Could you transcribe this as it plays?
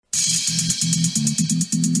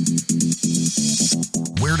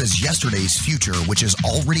Where does yesterday's future, which is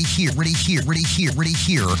already here, meet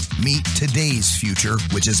today's future,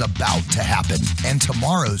 which is about to happen, and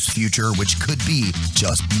tomorrow's future, which could be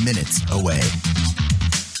just minutes away?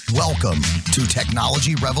 Welcome to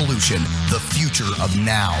Technology Revolution, the future of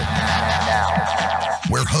now.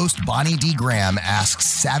 Where host Bonnie D. Graham asks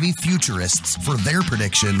savvy futurists for their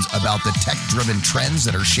predictions about the tech-driven trends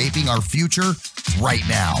that are shaping our future right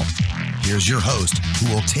now. Here's your host,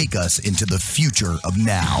 who will take us into the future of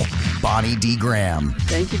now, Bonnie D. Graham.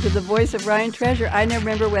 Thank you to the voice of Ryan Treasure. I never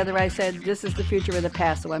remember whether I said this is the future or the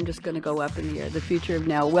past, so I'm just going to go up in the air. The future of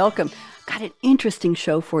now. Welcome. Got an interesting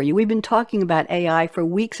show for you. We've been talking about AI for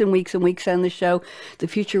weeks and weeks and weeks on the show. The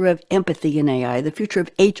future of empathy in AI, the future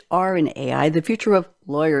of HR in AI, the future of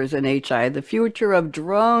lawyers in AI, the future of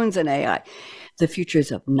drones in AI, the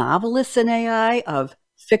futures of novelists in AI, of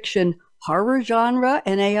fiction horror genre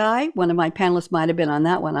in AI. One of my panelists might have been on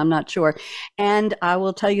that one. I'm not sure. And I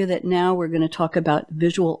will tell you that now we're going to talk about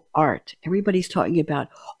visual art. Everybody's talking about,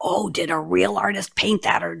 oh, did a real artist paint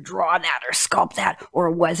that or draw that or sculpt that,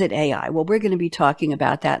 or was it AI? Well, we're going to be talking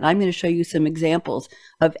about that. And I'm going to show you some examples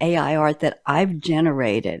of AI art that I've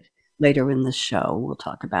generated. Later in the show, we'll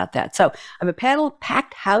talk about that. So I have a panel,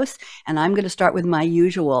 packed house, and I'm going to start with my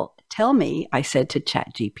usual. Tell me, I said to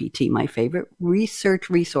ChatGPT, my favorite research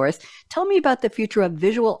resource, tell me about the future of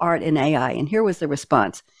visual art in AI. And here was the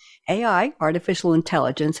response. AI, artificial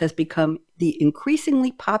intelligence, has become the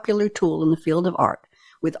increasingly popular tool in the field of art,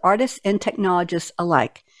 with artists and technologists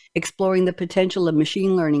alike exploring the potential of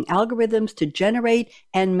machine learning algorithms to generate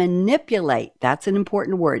and manipulate, that's an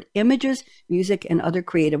important word, images, music, and other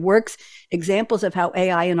creative works. Examples of how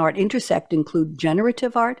AI and art intersect include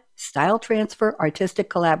generative art, style transfer, artistic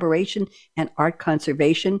collaboration, and art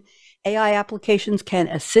conservation. AI applications can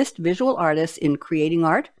assist visual artists in creating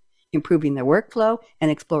art, improving their workflow,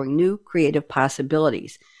 and exploring new creative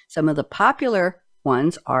possibilities. Some of the popular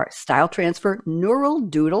ones are style transfer, neural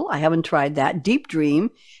doodle, I haven't tried that, deep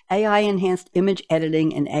dream, AI-enhanced image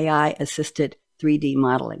editing, and AI-assisted 3D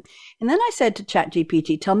modeling. And then I said to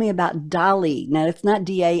ChatGPT, tell me about DALI. Now, it's not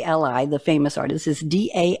D-A-L-I, the famous artist. It's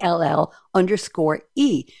D-A-L-L_E.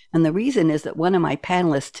 And the reason is that one of my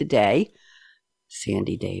panelists today,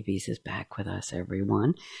 Sandy Davies, is back with us,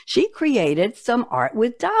 everyone. She created some art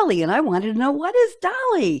with DALI, and I wanted to know, what is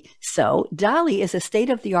DALI? So DALI is a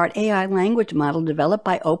state-of-the-art AI language model developed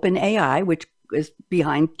by OpenAI, which is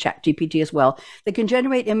behind ChatGPT as well, that can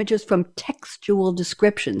generate images from textual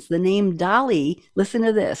descriptions. The name DALI, listen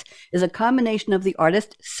to this, is a combination of the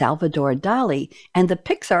artist Salvador Dali and the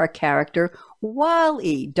Pixar character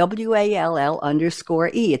WALL-E,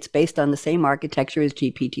 W-A-L-L_E. It's based on the same architecture as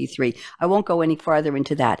GPT-3. I won't go any farther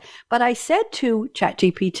into that. But I said to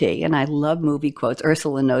ChatGPT, and I love movie quotes.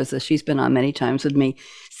 Ursula knows this. She's been on many times with me.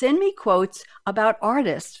 Send me quotes about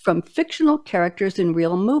artists from fictional characters in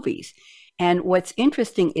real movies. And what's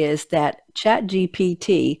interesting is that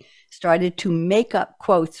ChatGPT started to make up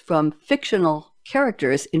quotes from fictional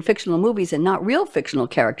characters in fictional movies and not real fictional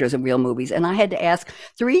characters in real movies. And I had to ask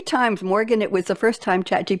 3 times, Morgan, it was the first time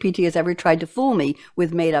ChatGPT has ever tried to fool me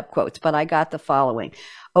with made up quotes, but I got the following.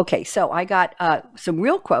 Okay, so I got some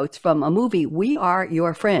real quotes from a movie, We Are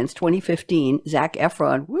Your Friends, 2015. Zac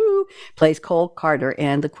Efron, plays Cole Carter.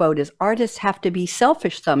 And the quote is, artists have to be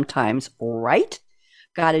selfish sometimes, right?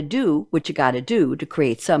 Gotta do what you gotta do to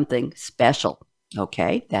create something special.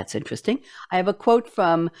 Okay, that's interesting. I have a quote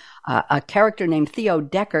from a character named Theo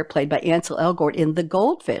Decker, played by Ansel Elgort in The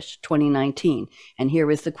Goldfinch, 2019. And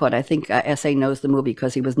here is the quote. I think S.A. knows the movie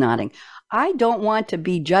because he was nodding. I don't want to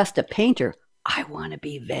be just a painter. I want to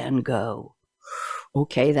be Van Gogh.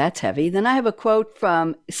 Okay, that's heavy. Then I have a quote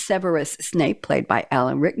from Severus Snape, played by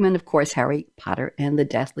Alan Rickman, of course, Harry Potter and the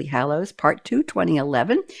Deathly Hallows, Part 2,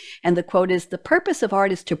 2011. And the quote is, the purpose of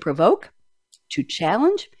art is to provoke, to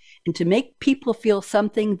challenge, and to make people feel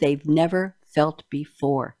something they've never felt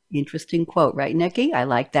before. Interesting quote, right, Nicky? I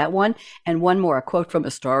like that one. And one more, a quote from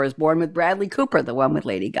A Star is Born with Bradley Cooper, the one with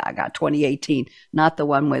Lady Gaga, 2018, not the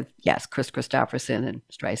one with, yes, Chris Christopherson and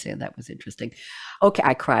Streisand. That was interesting. Okay,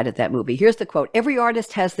 I cried at that movie. Here's the quote. Every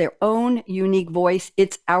artist has their own unique voice.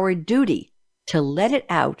 It's our duty to let it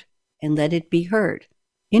out and let it be heard.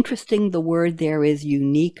 Interesting, the word there is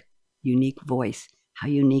unique voice. How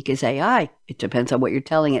unique is AI? It depends on what you're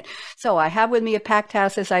telling it. So I have with me a packed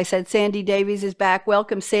house, as I said. Sandy Davies is back.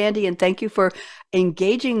 Welcome, Sandy, and thank you for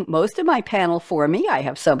engaging most of my panel for me. I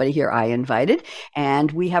have somebody here I invited,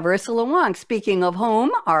 and we have Ursula Wong. Speaking of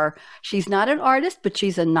whom, she's not an artist, but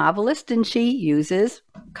she's a novelist, and she uses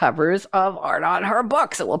covers of art on her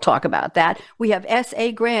books. So we'll talk about that. We have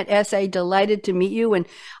S.A. Grant. S.A., delighted to meet you. And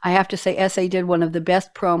I have to say, S.A. did one of the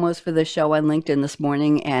best promos for the show on LinkedIn this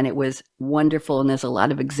morning, and it was wonderful. And there's a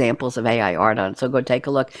lot of examples of AI art on it. So go take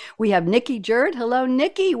a look. We have Nicky Jurd. Hello,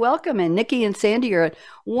 Nicky. Welcome. And Nicky and Sandy are at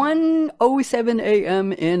 1:07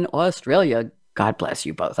 a.m. in Australia. God bless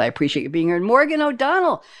you both. I appreciate you being here. And Morgan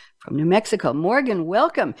O'Donnell from New Mexico. Morgan,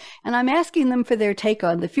 welcome. And I'm asking them for their take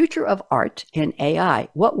on the future of art in AI.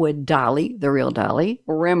 What would Dali, the real Dali,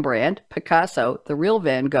 Rembrandt, Picasso, the real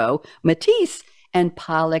Van Gogh, Matisse, and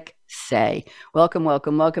Pollock say? Welcome,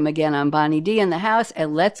 welcome, welcome again. I'm Bonnie D in the house,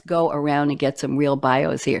 and let's go around and get some real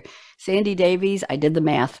bios here. Sandy Davies, I did the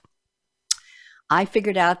math. I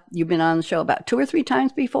figured out you've been on the show about 2 or 3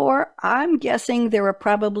 times before. I'm guessing there are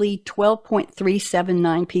probably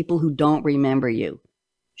 12.379 people who don't remember you.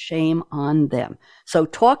 Shame on them. So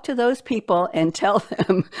talk to those people and tell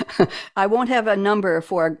them. I won't have a number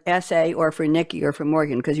for SA or for Nicky or for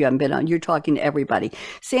Morgan because you haven't been on. You're talking to everybody.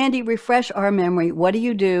 Sandy, refresh our memory. What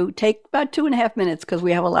do? Take about 2.5 minutes because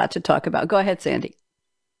we have a lot to talk about. Go ahead, Sandy.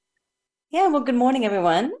 Yeah, well, good morning,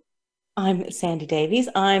 everyone. I'm Sandy Davies.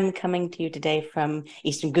 I'm coming to you today from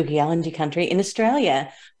Eastern Guggealanji country in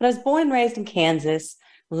Australia. But I was born and raised in Kansas,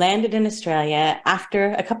 landed in Australia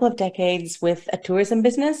after a couple of decades with a tourism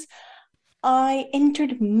business. I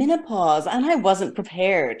entered menopause and I wasn't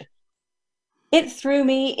prepared. It threw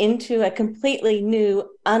me into a completely new,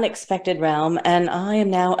 unexpected realm, and I am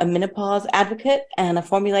now a menopause advocate and a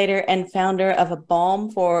formulator and founder of a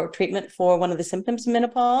balm for treatment for one of the symptoms of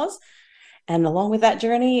menopause. And along with that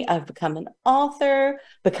journey, I've become an author,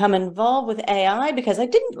 become involved with AI because I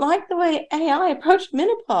didn't like the way AI approached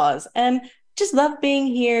menopause, and just love being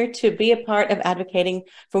here to be a part of advocating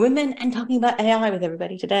for women and talking about AI with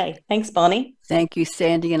everybody today. Thanks, Bonnie. Thank you,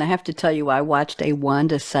 Sandy. And I have to tell you, I watched a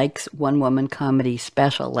Wanda Sykes one-woman comedy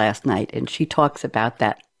special last night, and she talks about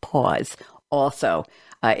that pause also.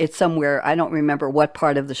 It's somewhere, I don't remember what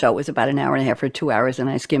part of the show. It was about 1.5 hours or 2 hours, and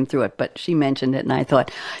I skimmed through it. But she mentioned it, and I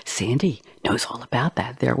thought, Sandy knows all about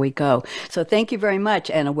that. There we go. So thank you very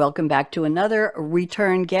much, and welcome back to another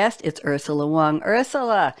return guest. It's Ursula Wong.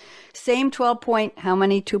 Ursula, same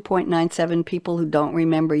 2.97 people who don't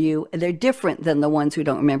remember you. They're different than the ones who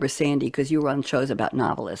don't remember Sandy because you were on shows about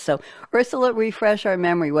novelists. So Ursula, refresh our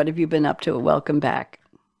memory. What have you been up to? Welcome back.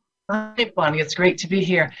 Hi, Bonnie. It's great to be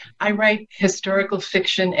here. I write historical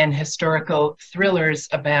fiction and historical thrillers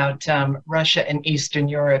about Russia and Eastern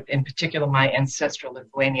Europe, in particular my ancestral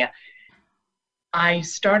Lithuania. I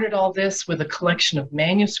started all this with a collection of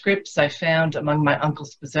manuscripts I found among my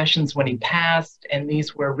uncle's possessions when he passed, and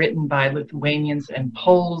these were written by Lithuanians and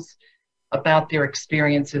Poles about their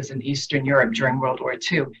experiences in Eastern Europe during World War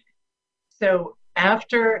II. So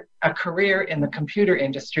after a career in the computer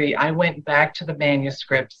industry, I went back to the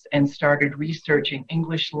manuscripts and started researching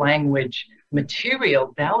English language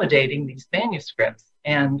material validating these manuscripts.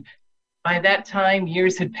 And by that time,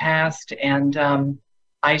 years had passed, and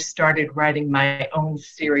I started writing my own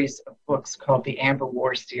series of books called the Amber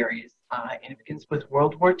War series. And it begins with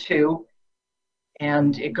World War II,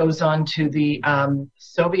 and it goes on to the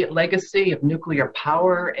Soviet legacy of nuclear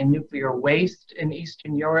power and nuclear waste in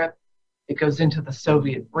Eastern Europe. It goes into the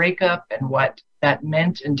Soviet breakup and what that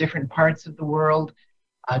meant in different parts of the world.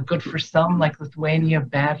 Good for some, like Lithuania,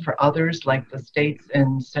 bad for others, like the states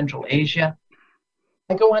in Central Asia.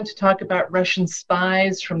 I go on to talk about Russian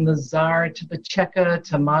spies from the Tsar to the Cheka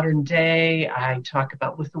to modern day. I talk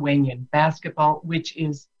about Lithuanian basketball, which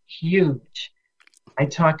is huge. I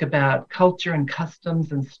talk about culture and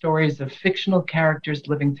customs and stories of fictional characters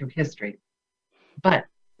living through history. But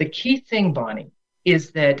the key thing, Bonnie,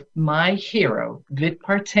 is that my hero, Vit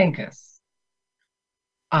Partenkas,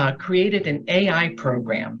 created an AI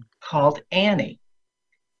program called Annie.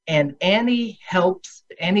 And Annie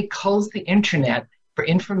culls the internet for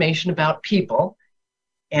information about people.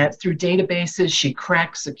 And through databases, she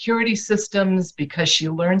cracks security systems because she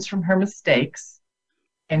learns from her mistakes.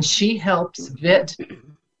 And she helps Vit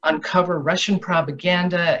uncover Russian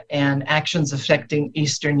propaganda and actions affecting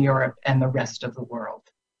Eastern Europe and the rest of the world.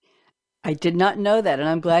 I did not know that, and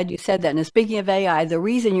I'm glad you said that. And speaking of AI, the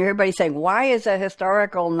reason you're everybody saying, why is a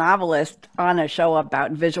historical novelist on a show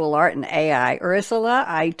about visual art and AI? Ursula,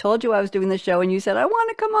 I told you I was doing the show, and you said, I want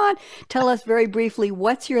to come on. Tell us very briefly,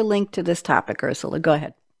 what's your link to this topic, Ursula? Go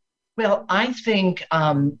ahead. Well, I think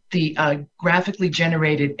the graphically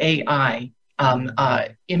generated AI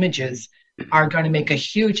images are going to make a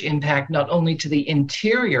huge impact, not only to the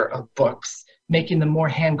interior of books, making them more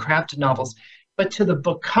handcrafted novels, but to the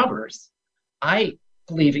book covers. I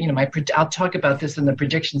believe, I'll talk about this in the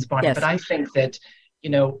predictions, Bonnie, Yes. but I think that,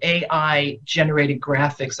 AI generated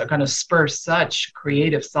graphics are going to spur such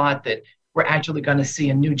creative thought that we're actually going to see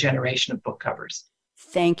a new generation of book covers.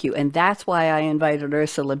 Thank you. And that's why I invited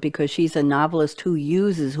Ursula, because she's a novelist who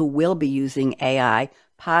will be using AI,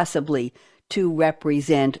 possibly to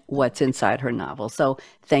represent what's inside her novel. So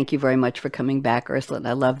thank you very much for coming back, Ursula. And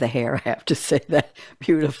I love the hair, I have to say that.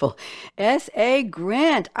 Beautiful. S.A.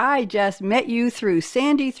 Grant, I just met you through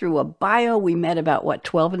Sandy, through a bio. We met about,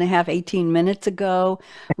 12 and a half, 18 minutes ago.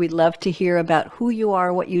 We'd love to hear about who you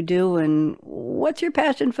are, what you do, and what's your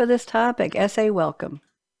passion for this topic. S.A., welcome.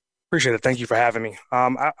 Appreciate it. Thank you for having me.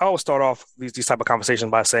 I always start off these type of conversations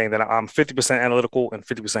by saying that I'm 50% analytical and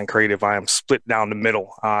 50% creative. I am split down the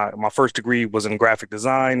middle. My first degree was in graphic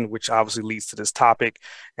design, which obviously leads to this topic.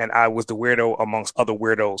 And I was the weirdo amongst other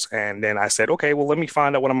weirdos. And then I said, okay, well, let me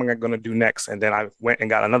find out what I'm going to do next. And then I went and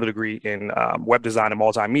got another degree in web design and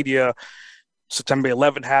multimedia. September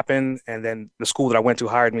 11th happened, and then the school that I went to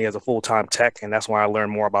hired me as a full-time tech, and that's when I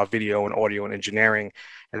learned more about video and audio and engineering.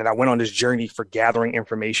 And then I went on this journey for gathering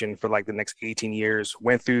information for like the next 18 years,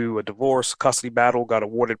 went through a divorce, custody battle, got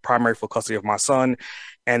awarded primary full custody of my son.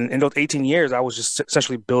 And in those 18 years, I was just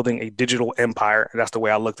essentially building a digital empire. And that's the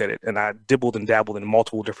way I looked at it. And I dibbled and dabbled in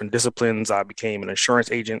multiple different disciplines. I became an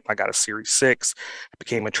insurance agent. I got a Series 6. I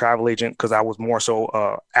became a travel agent because I was more so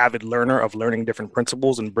an avid learner of learning different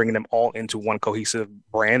principles and bringing them all into one cohesive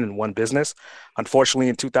brand and one business. Unfortunately,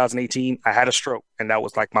 in 2018, I had a stroke. And that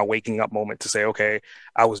was like my waking up moment to say, okay,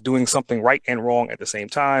 I was doing something right and wrong at the same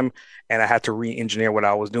time. And I had to re-engineer what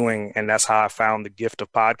I was doing. And that's how I found the gift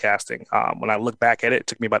of podcasting. When I look back at it,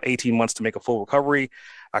 took me about 18 months to make a full recovery.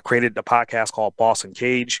 I created a podcast called Boss and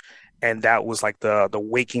Cage, and that was like the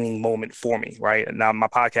waking moment for me, right? And now my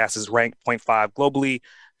podcast is ranked 0.5 globally.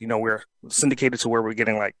 We're syndicated to where we're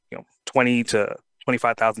getting 20 to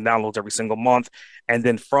 25,000 downloads every single month. And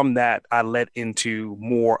then from that, I led into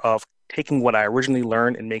more of taking what I originally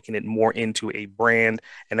learned and making it more into a brand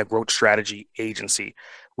and a growth strategy agency.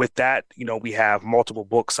 With that, we have multiple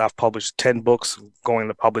books. I've published 10 books, going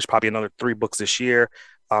to publish probably another 3 books this year.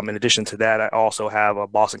 In addition to that, I also have a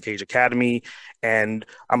Boss and Cage Academy, and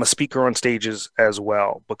I'm a speaker on stages as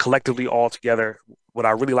well. But collectively, all together, what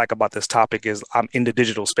I really like about this topic is I'm in the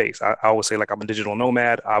digital space. I always say I'm a digital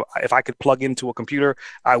nomad. If I could plug into a computer,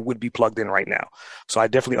 I would be plugged in right now. So I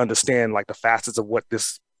definitely understand the facets of what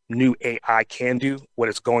this new AI can do, what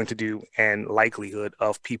it's going to do, and likelihood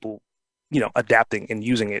of people, adapting and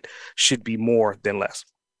using it should be more than less.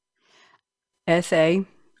 S.A.,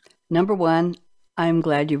 number one, I'm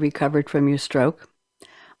glad you recovered from your stroke.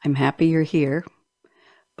 I'm happy you're here.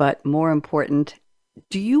 But more important,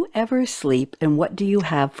 do you ever sleep, and what do you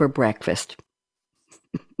have for breakfast?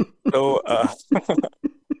 So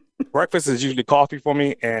breakfast is usually coffee for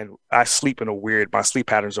me, and I sleep my sleep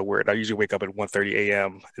patterns are weird. I usually wake up at 1:30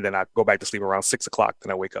 a.m. and then I go back to sleep around 6 o'clock.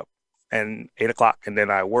 Then I wake up and 8 o'clock, and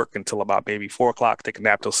then I work until about maybe 4 o'clock, take a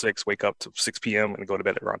nap till 6, wake up to 6 p.m. and go to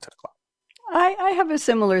bed at around 10 o'clock. I have a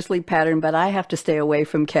similar sleep pattern, but I have to stay away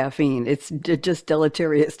from caffeine. It's just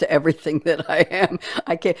deleterious to everything that I am.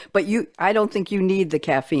 I can't. But I don't think you need the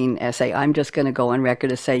caffeine, S.A. I'm just going to go on record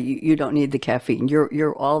to say you don't need the caffeine.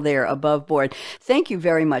 You're all there above board. Thank you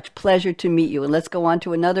very much. Pleasure to meet you. And let's go on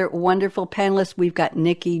to another wonderful panelist. We've got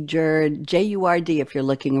Nicky Jurd, Jurd, if you're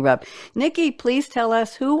looking her up. Nicky, please tell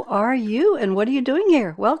us, who are you and what are you doing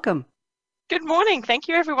here? Welcome. Good morning. Thank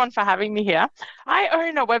you, everyone, for having me here. I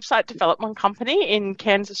own a website development company in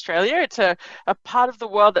Cairns, Australia. It's a part of the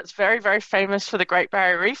world that's very, very famous for the Great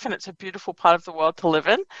Barrier Reef, and it's a beautiful part of the world to live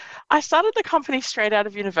in. I started the company straight out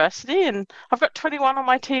of university, and I've got 21 on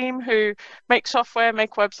my team who make software,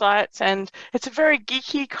 make websites, and it's a very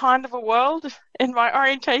geeky kind of a world in my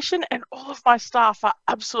orientation, and all of my staff are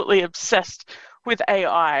absolutely obsessed with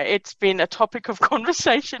AI. It's been a topic of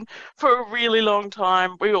conversation for a really long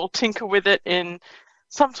time. We all tinker with it in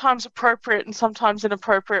sometimes appropriate and sometimes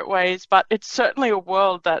inappropriate ways, but it's certainly a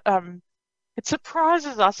world that it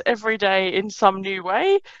surprises us every day in some new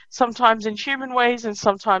way, sometimes in human ways and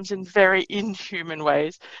sometimes in very inhuman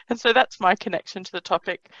ways. And so that's my connection to the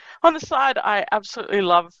topic. On the side, I absolutely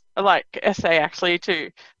love, like S.A. actually,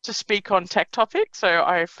 to speak on tech topics. So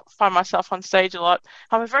I find myself on stage a lot.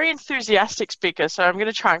 I'm a very enthusiastic speaker, so I'm going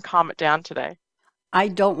to try and calm it down today. I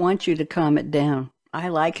don't want you to calm it down. I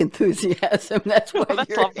like enthusiasm. That's why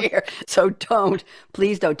you're here. So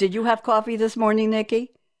please don't. Did you have coffee this morning,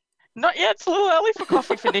 Nicky? Not yet. It's a little early for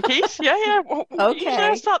coffee for Nikki's. Yeah. Okay. Usually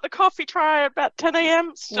I start the coffee try at about 10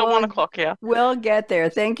 a.m. Still 1 o'clock here. We'll get there.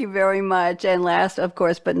 Thank you very much. And last, of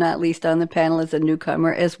course, but not least on the panel is a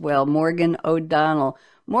newcomer as well, Morgan O'Donnell.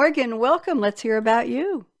 Morgan, welcome. Let's hear about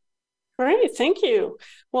you. Great. Thank you.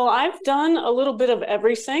 Well, I've done a little bit of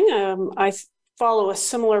everything. I follow a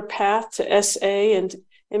similar path to SA and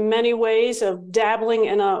in many ways of dabbling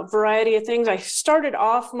in a variety of things. I started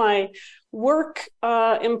off my work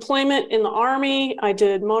employment in the Army. I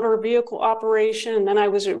did motor vehicle operation, and then I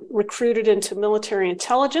was recruited into military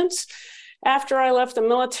intelligence. After I left the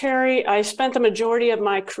military, I spent the majority of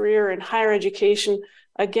my career in higher education.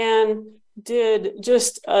 Again, did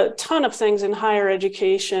just a ton of things in higher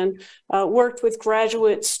education, worked with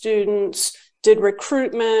graduate students, did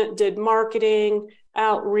recruitment, did marketing,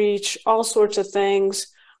 outreach, all sorts of things.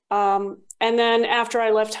 And then after I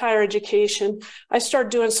left higher education, I started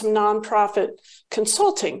doing some nonprofit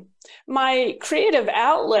consulting. My creative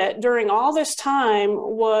outlet during all this time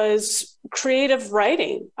was creative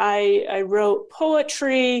writing. I wrote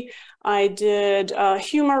poetry, I did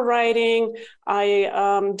humor writing,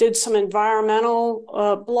 I did some environmental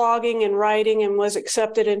blogging and writing and was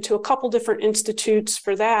accepted into a couple different institutes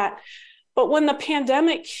for that. But when the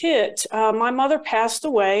pandemic hit, my mother passed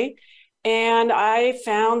away, and I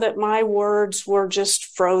found that my words were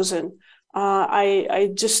just frozen.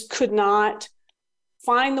 I just could not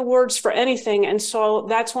find the words for anything. And so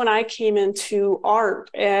that's when I came into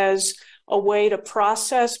art as a way to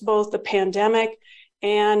process both the pandemic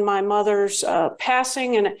and my mother's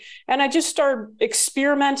passing. And I just started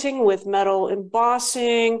experimenting with metal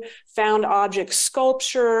embossing, found object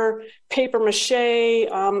sculpture, paper mache,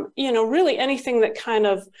 really anything that kind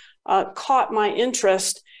of caught my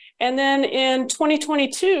interest. And then in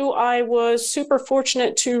 2022, I was super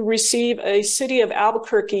fortunate to receive a City of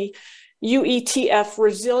Albuquerque UETF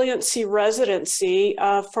resiliency residency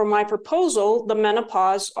for my proposal, the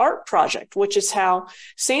Menopause Art Project, which is how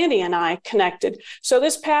Sandy and I connected. So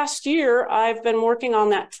this past year, I've been working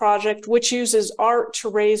on that project, which uses art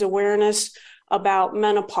to raise awareness about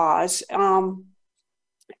menopause. And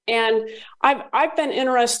I've been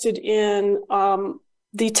interested in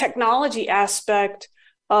the technology aspect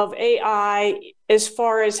of AI as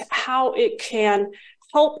far as how it can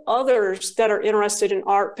help others that are interested in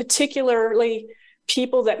art, particularly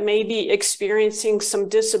people that may be experiencing some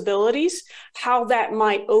disabilities, how that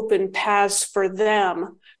might open paths for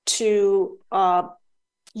them to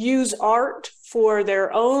use art for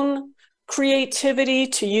their own creativity,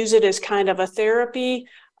 to use it as kind of a therapy,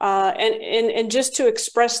 and just to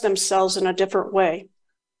express themselves in a different way.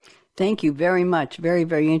 Thank you very much. Very,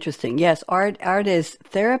 very interesting. Yes, art as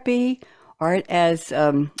therapy, art as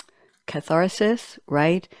catharsis,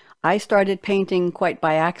 right? I started painting quite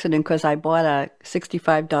by accident because I bought a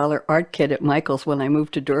 $65 art kit at Michael's when I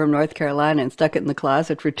moved to Durham, North Carolina, and stuck it in the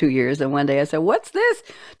closet for 2 years. And one day I said, "What's this?"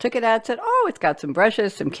 Took it out, said, "Oh, it's got some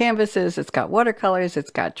brushes, some canvases, it's got watercolors,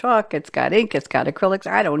 it's got chalk, it's got ink, it's got acrylics,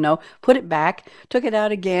 I don't know." Put it back, took it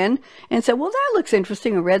out again, and said, "Well, that looks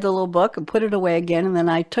interesting," and read the little book and put it away again. And then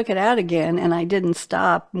I took it out again, and I didn't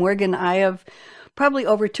stop. Morgan, I have probably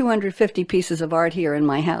over 250 pieces of art here in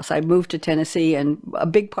my house. I moved to Tennessee, and a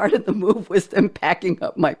big part of the move was them packing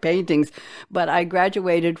up my paintings. But I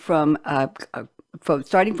graduated from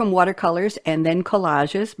starting from watercolors and then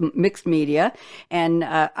collages, mixed media, and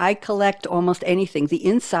I collect almost anything. The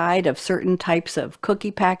inside of certain types of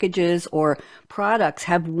cookie packages or products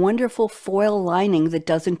have wonderful foil lining that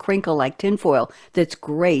doesn't crinkle like tinfoil. That's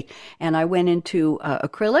great. And I went into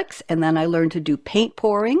acrylics, and then I learned to do paint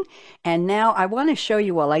pouring. And now I want to show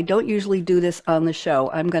you all. I don't usually do this on the show.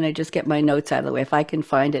 I'm going to just get my notes out of the way if I can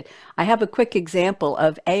find it. I have a quick example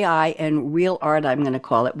of AI and real art, I'm going to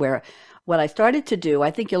call it, where what I started to do,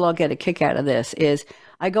 I think you'll all get a kick out of this, is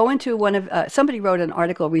I go into one of, somebody wrote an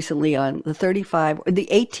article recently on the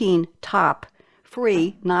 18 top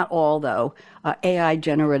free, not all though, AI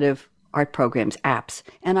generative art programs, apps.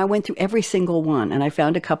 And I went through every single one, and I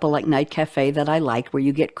found a couple like Night Cafe that I liked, where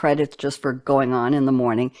you get credits just for going on in the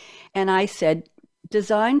morning. And I said,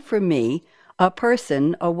 design for me a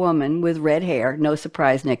person, a woman with red hair, no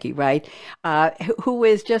surprise, Nikki, right? Who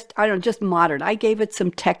is just, I don't know, just modern. I gave it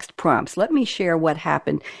some text prompts. Let me share what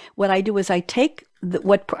happened. What I do is I take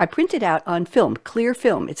what I printed out on film, clear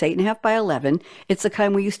film. It's 8.5 by 11. It's the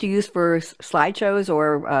kind we used to use for slideshows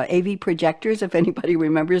or AV projectors, if anybody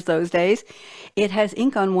remembers those days. It has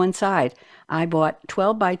ink on one side. I bought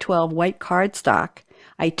 12 by 12 white cardstock.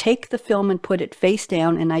 I take the film and put it face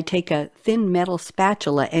down, and I take a thin metal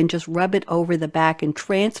spatula and just rub it over the back and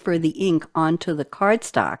transfer the ink onto the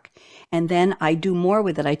cardstock. And then I do more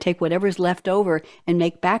with it. I take whatever's left over and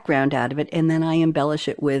make background out of it, and then I embellish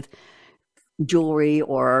it with jewelry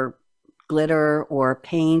or glitter or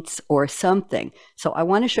paints or something. So I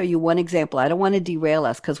want to show you one example. I don't want to derail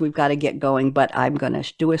us because we've got to get going, but I'm going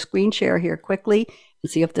to do a screen share here quickly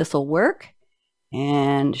and see if this will work.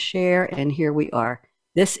 And share, and here we are.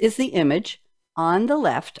 This is the image on the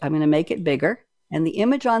left. I'm going to make it bigger. And the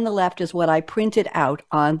image on the left is what I printed out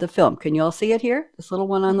on the film. Can you all see it here? This little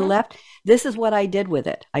one on the left? This is what I did with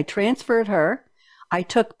it. I transferred her. I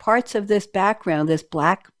took parts of this background, this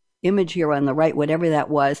black image here on the right, whatever that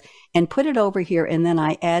was, and put it over here. And then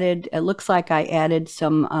I added, it looks like I added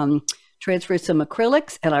some, transferred some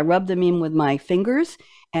acrylics, and I rubbed them in with my fingers.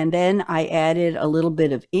 And then I added a little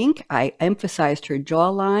bit of ink. I emphasized her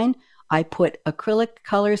jawline. I put acrylic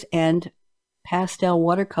colors and pastel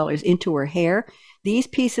watercolors into her hair. These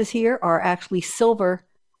pieces here are actually silver.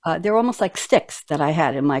 They're almost like sticks that I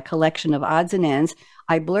had in my collection of odds and ends.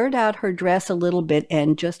 I blurred out her dress a little bit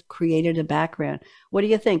and just created a background. What do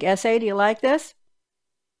you think? S.A., do you like this?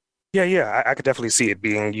 Yeah, I could definitely see it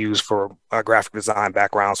being used for graphic design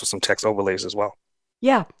backgrounds with some text overlays as well.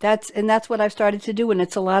 Yeah, that's what I've started to do, and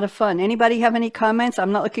it's a lot of fun. Anybody have any comments?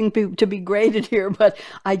 I'm not looking to be graded here, but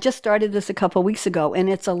I just started this a couple of weeks ago, and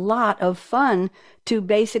it's a lot of fun to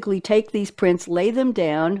basically take these prints, lay them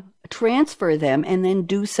down, transfer them, and then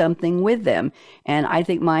do something with them. And I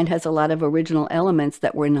think mine has a lot of original elements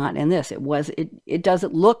that were not in this. It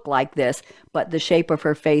doesn't look like this, but the shape of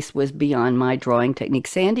her face was beyond my drawing technique.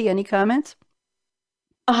 Sandy, any comments?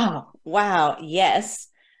 Oh, wow. Yes.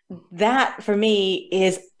 That for me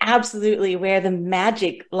is absolutely where the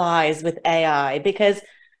magic lies with AI, because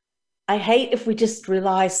I hate if we just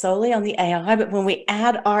rely solely on the AI, but when we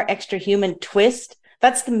add our extra human twist,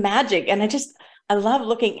 that's the magic. And I love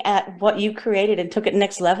looking at what you created and took it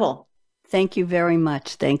next level. Thank you very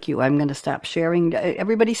much. Thank you. I'm going to stop sharing.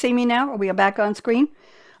 Everybody see me now? Are we back on screen?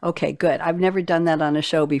 Okay, good. I've never done that on a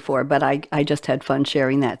show before, but I just had fun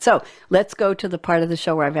sharing that. So let's go to the part of the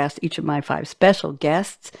show where I've asked each of my 5 special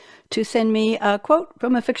guests to send me a quote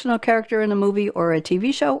from a fictional character in a movie or a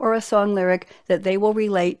TV show or a song lyric that they will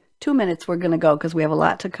relate. 2 minutes we're going to go because we have a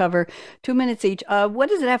lot to cover. 2 minutes each. What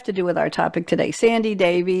does it have to do with our topic today? Sandy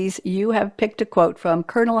Davies, you have picked a quote from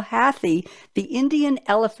Colonel Hathi, the Indian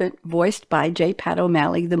elephant voiced by J. Pat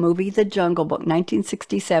O'Malley, the movie The Jungle Book,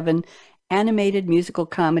 1967, animated musical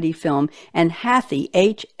comedy film. And Hathi,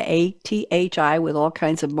 Hathi, with all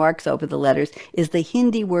kinds of marks over the letters, is the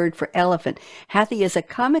Hindi word for elephant. Hathi is a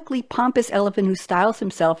comically pompous elephant who styles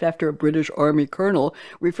himself after a British Army colonel,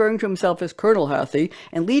 referring to himself as Colonel Hathi,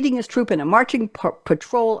 and leading his troop in a marching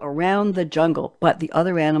patrol around the jungle. But the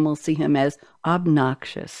other animals see him as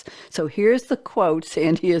obnoxious. So here's the quote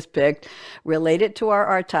Sandy has picked, related to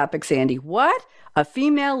our topic. Sandy, what? A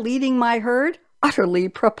female leading my herd? Utterly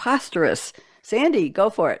preposterous. Sandy, go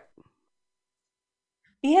for it.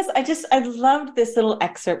 Yes, I loved this little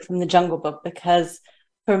excerpt from the Jungle Book because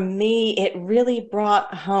for me, it really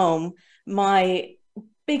brought home my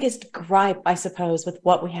biggest gripe, I suppose, with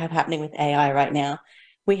what we have happening with AI right now.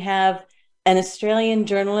 We have an Australian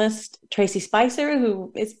journalist, Tracy Spicer,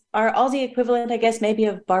 who is our Aussie equivalent, I guess, maybe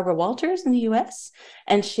of Barbara Walters in the US.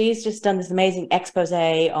 And she's just done this amazing expose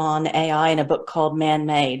on AI in a book called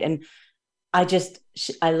Man-Made. And I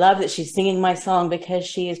love that she's singing my song because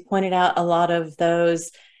she has pointed out a lot of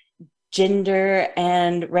those gender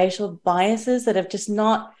and racial biases that have just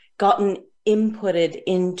not gotten inputted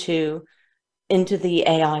into the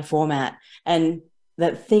AI format. And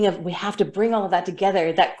that thing of we have to bring all of that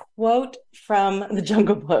together, that quote from the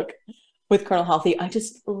Jungle Book with Colonel Hathi, I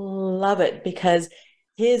just love it because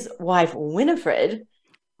his wife, Winifred,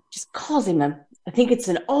 just calls him I think it's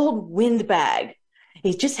an old windbag.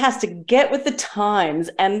 He just has to get with the times.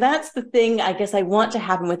 And that's the thing I guess I want to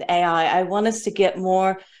happen with AI. I want us to get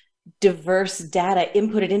more diverse data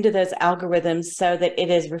inputted into those algorithms so that it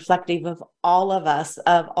is reflective of all of us,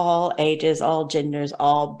 of all ages, all genders,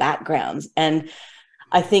 all backgrounds. And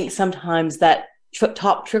I think sometimes that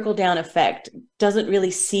top trickle-down effect doesn't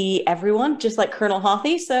really see everyone, just like Colonel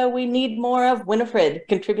Hathi. So we need more of Winifred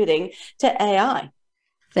contributing to AI.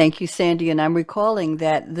 Thank you, Sandy. And I'm recalling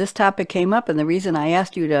that this topic came up, and the reason I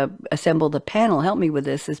asked you to assemble the panel, help me with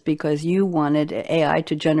this, is because you wanted AI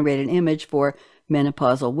to generate an image for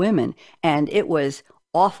menopausal women. And it was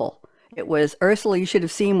awful. It was, Ursula, you should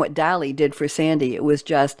have seen what Dali did for Sandy. It was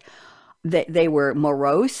just, they were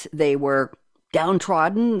morose, they were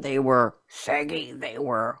downtrodden, they were saggy, they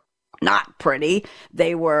were not pretty.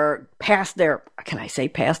 They were past their, can I say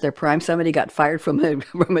past their prime? Somebody got fired from a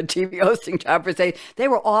TV hosting job for saying they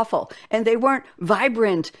were awful and they weren't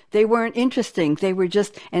vibrant. They weren't interesting. They were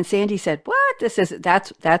just, and Sandy said, what?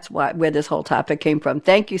 That's where this whole topic came from.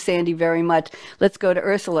 Thank you, Sandy, very much. Let's go to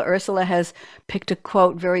Ursula. Ursula has picked a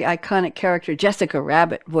quote, very iconic character, Jessica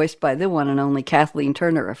Rabbit, voiced by the one and only Kathleen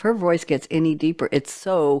Turner. If her voice gets any deeper, it's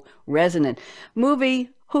so resonant. Movie,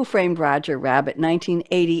 Who Framed Roger Rabbit,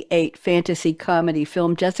 1988 fantasy comedy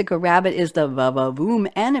film. Jessica Rabbit is the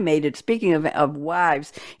va-va-voom animated, speaking of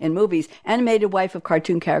wives in movies, animated wife of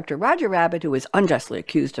cartoon character Roger Rabbit, who is unjustly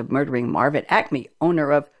accused of murdering Marvin Acme,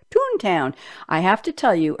 owner of Toontown. I have to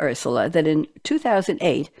tell you, Ursula, that in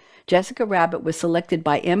 2008, Jessica Rabbit was selected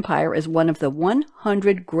by Empire as one of the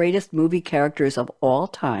 100 greatest movie characters of all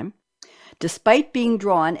time. Despite being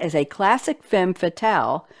drawn as a classic femme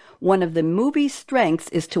fatale, one of the movie's strengths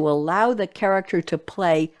is to allow the character to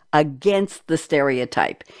play against the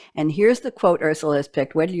stereotype. And here's the quote Ursula has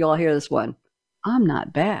picked. Where did you all hear this one? I'm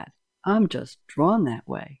not bad. I'm just drawn that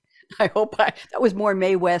way. That was more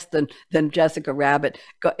Mae West than Jessica Rabbit.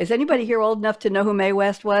 Is anybody here old enough to know who Mae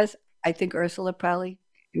West was? I think Ursula probably,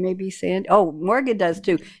 maybe Sandy. Oh, Morgan does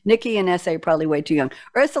too. Nikki and S.A. probably way too young.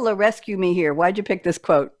 Ursula, rescue me here. Why'd you pick this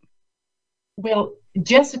quote? Well,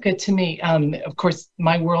 Jessica, to me, of course,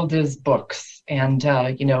 my world is books and,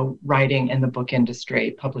 writing and the book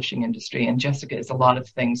industry, publishing industry, and Jessica is a lot of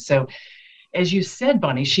things. So as you said,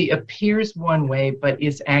 Bonnie, she appears one way, but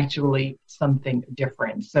is actually something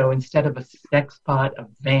different. So instead of a sex pot, a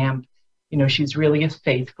vamp, she's really a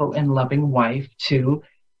faithful and loving wife to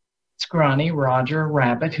scrawny Roger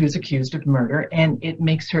Rabbit, who's accused of murder, and it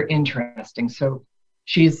makes her interesting. So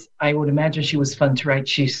I would imagine she was fun to write.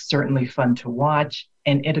 She's certainly fun to watch.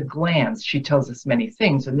 And at a glance, she tells us many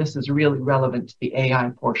things. And this is really relevant to the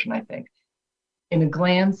AI portion, I think. In a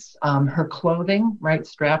glance, her clothing, right,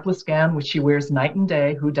 strapless gown, which she wears night and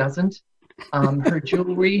day, who doesn't? Her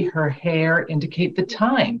jewelry, her hair indicate the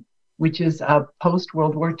time, which is a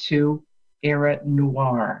post-World War II era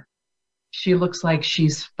noir. She looks like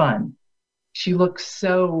she's fun. She looks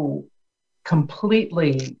so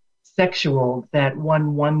completely sexual that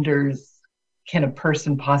one wonders, can a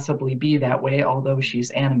person possibly be that way, although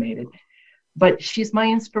she's animated? But she's my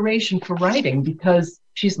inspiration for writing because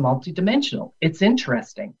she's multidimensional. It's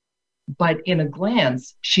interesting. But in a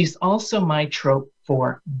glance, she's also my trope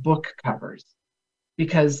for book covers.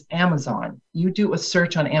 Because Amazon, you do a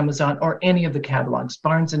search on Amazon or any of the catalogs,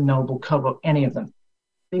 Barnes & Noble, Kobo, any of them,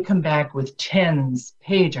 they come back with tens,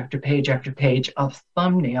 page after page after page of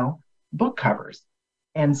thumbnail book covers.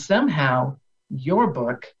 And somehow your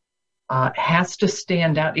book has to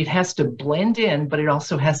stand out. It has to blend in, but it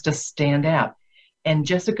also has to stand out. And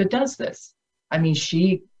Jessica does this. I mean,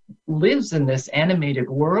 she lives in this animated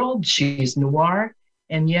world. She's noir,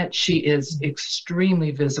 and yet she is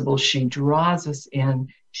extremely visible. She draws us in.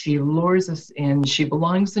 She lures us in. She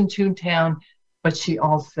belongs in Toontown, but she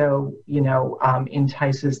also,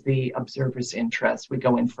 entices the observer's interest. We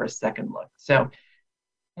go in for a second look. So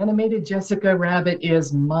animated Jessica Rabbit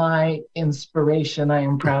is my inspiration, I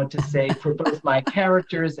am proud to say, for both my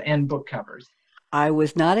characters and book covers. I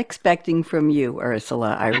was not expecting from you,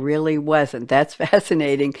 Ursula. I really wasn't. That's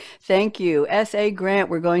fascinating. Thank you. S.A. Grant,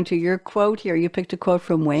 we're going to your quote here. You picked a quote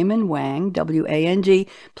from Wayman Wang, W-A-N-G,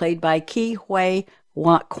 played by Ke Huy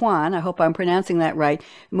Quan, I hope I'm pronouncing that right,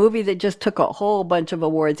 movie that just took a whole bunch of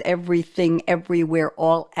awards, Everything, Everywhere,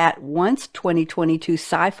 All at Once, 2022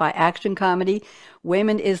 sci-fi action comedy.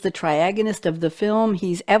 Wayman is the triagonist of the film.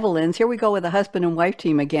 He's Evelyn's. Here we go with a husband and wife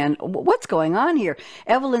team again. What's going on here?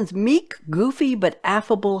 Evelyn's meek, goofy, but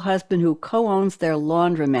affable husband who co-owns their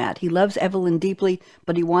laundromat. He loves Evelyn deeply,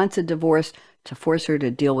 but he wants a divorce to force her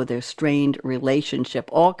to deal with their strained relationship.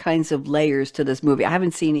 All kinds of layers to this movie. I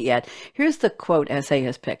haven't seen it yet. Here's the quote S.A.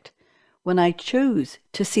 has picked. When I choose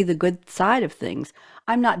to see the good side of things,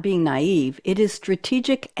 I'm not being naive. It is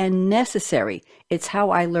strategic and necessary. It's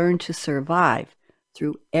how I learn to survive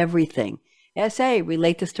through everything. S.A.,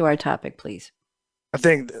 relate this to our topic, please. I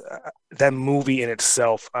think that movie in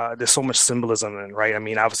itself, there's so much symbolism in it, right? I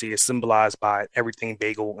mean, obviously it's symbolized by everything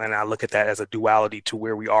bagel, and I look at that as a duality to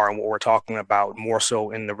where we are and what we're talking about, more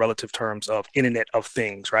so in the relative terms of Internet of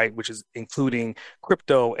Things, right? Which is including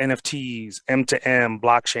crypto, NFTs, M2M,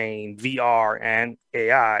 blockchain, VR, and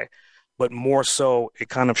AI. But more so, it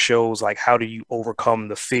kind of shows like, how do you overcome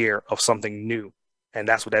the fear of something new? And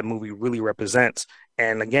that's what that movie really represents.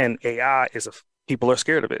 And again, AI people are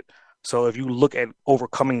scared of it. So if you look at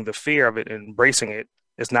overcoming the fear of it and embracing it,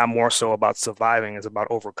 it's not more so about surviving, it's about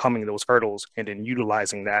overcoming those hurdles and then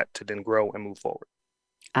utilizing that to then grow and move forward.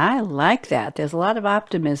 I like that. There's a lot of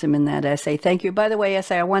optimism in that essay. Thank you. By the way,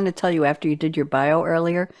 essay, I wanted to tell you after you did your bio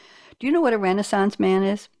earlier, do you know what a Renaissance man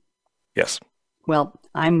is? Yes. Well,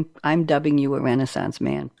 I'm dubbing you a Renaissance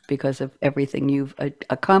man because of everything you've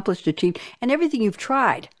accomplished, achieved, and everything you've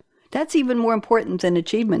tried. That's even more important than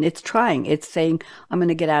achievement. It's trying. It's saying, I'm going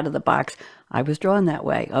to get out of the box. I was drawn that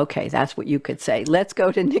way. Okay, that's what you could say. Let's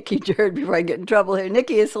go to Nicky Jurd before I get in trouble here.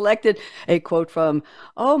 Nicky has selected a quote from,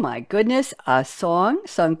 oh my goodness, a song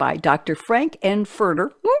sung by Dr. Frank N.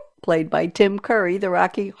 Furter, played by Tim Curry, the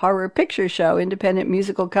Rocky Horror Picture Show, independent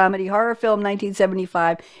musical comedy horror film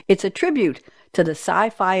 1975. It's a tribute to the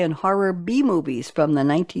sci-fi and horror B-movies from the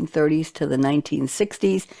 1930s to the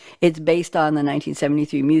 1960s. It's based on the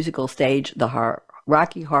 1973 musical stage, The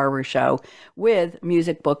Rocky Horror Show, with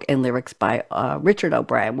music, book, and lyrics by Richard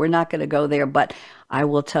O'Brien. We're not going to go there, but I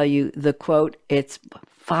will tell you the quote. It's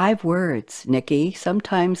 5 words, Nicky.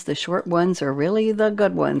 Sometimes the short ones are really the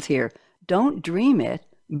good ones here. Don't dream it,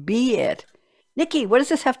 be it. Nicky, what does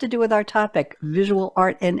this have to do with our topic, visual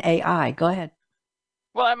art and AI? Go ahead.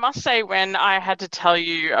 Well, I must say, when I had to tell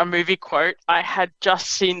you a movie quote, I had just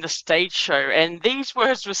seen the stage show, and these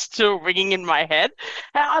words were still ringing in my head.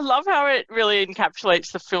 And I love how it really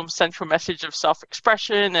encapsulates the film's central message of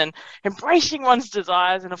self-expression and embracing one's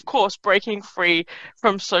desires, and of course, breaking free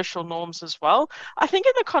from social norms as well. I think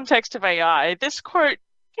in the context of AI, this quote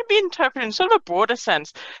can be interpreted in sort of a broader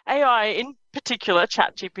sense. AI, in particular,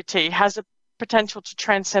 ChatGPT, has a potential to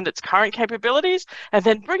transcend its current capabilities and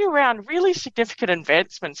then bring around really significant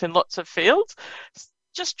advancements in lots of fields.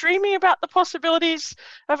 Just dreaming about the possibilities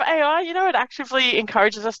of AI, it actively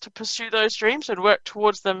encourages us to pursue those dreams and work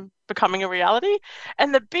towards them becoming a reality.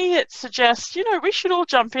 And the be it suggests, we should all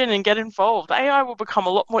jump in and get involved. AI will become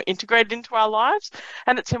a lot more integrated into our lives,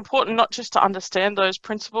 and it's important not just to understand those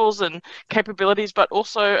principles and capabilities, but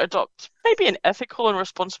also adopt maybe an ethical and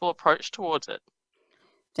responsible approach towards it.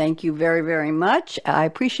 Thank you very, very much. I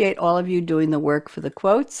appreciate all of you doing the work for the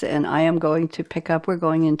quotes, and I am going to we're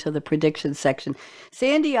going into the prediction section.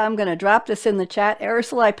 Sandy, I'm going to drop this in the chat.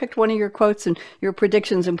 Ursula, I picked one of your quotes and your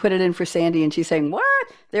predictions and put it in for Sandy, and she's saying, what?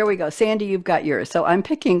 There we go. Sandy, you've got yours. So I'm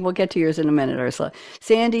picking, we'll get to yours in a minute, Ursula.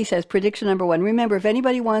 Sandy says, prediction number 1. Remember, if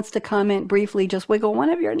anybody wants to comment briefly, just wiggle one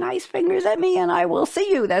of your nice fingers at me and I will see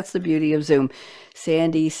you. That's the beauty of Zoom.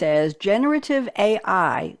 Sandy says, generative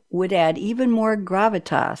AI would add even more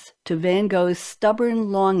gravitas to Van Gogh's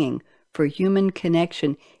stubborn longing for human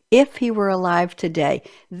connection if he were alive today.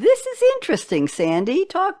 This is interesting, Sandy.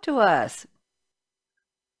 Talk to us.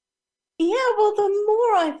 Yeah, well, the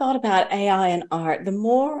more I thought about AI and art, the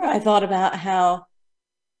more I thought about how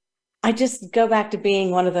I just go back to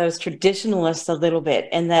being one of those traditionalists a little bit,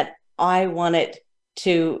 and that I want it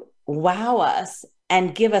to wow us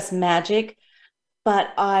and give us magic,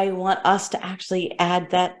 but I want us to actually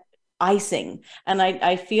add that icing. And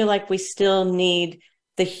I feel like we still need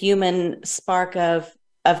the human spark of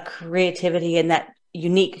creativity and that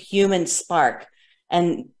unique human spark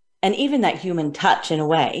and even that human touch in a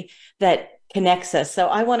way that connects us. So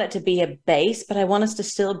I want it to be a base, but I want us to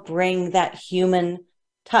still bring that human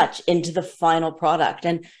touch into the final product.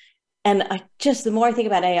 And I just, the more I think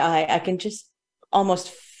about AI, I can just almost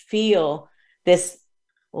feel this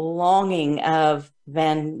longing of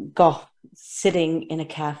Van Gogh sitting in a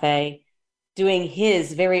cafe, doing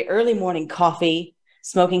his very early morning coffee,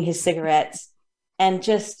 smoking his cigarettes, and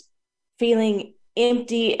just feeling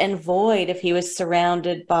empty and void if he was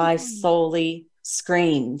surrounded by solely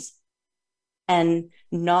screens and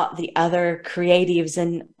not the other creatives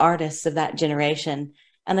and artists of that generation.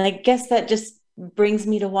 And I guess that just brings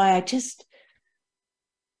me to why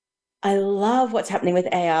I love what's happening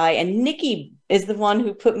with AI. And Nicky is the one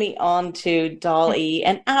who put me on to DALL-E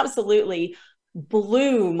and absolutely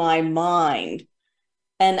blew my mind.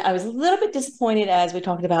 And I was a little bit disappointed, as we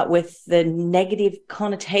talked about, with the negative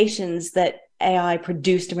connotations that AI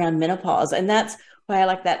produced around menopause. And that's why I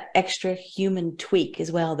like that extra human tweak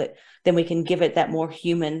as well, that then we can give it that more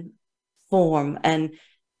human form and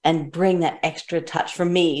bring that extra touch. For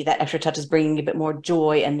me, that extra touch is bringing a bit more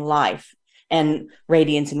joy and life and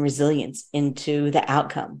radiance and resilience into the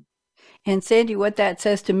outcome. And Sandy, what that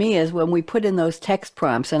says to me is when we put in those text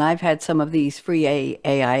prompts, and I've had some of these free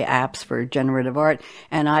AI apps for generative art,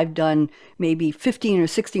 and I've done maybe 15 or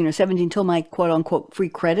 16 or 17 till my quote unquote free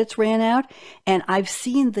credits ran out, and I've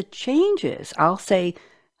seen the changes. I'll say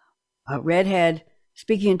a redhead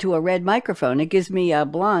speaking into a red microphone. It gives me a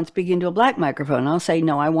blonde speaking to a black microphone. I'll say,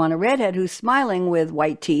 no, I want a redhead who's smiling with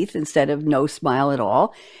white teeth instead of no smile at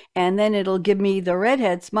all. And then it'll give me the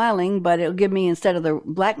redhead smiling, but it'll give me, instead of the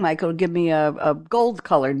black mic, it'll give me a gold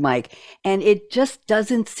colored mic. And it just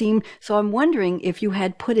doesn't seem, so I'm wondering if you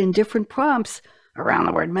had put in different prompts around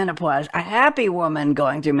the word menopause, a happy woman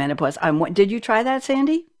going through menopause. Did you try that,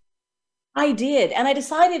 Sandy? I did. And I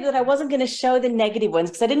decided that I wasn't going to show the negative ones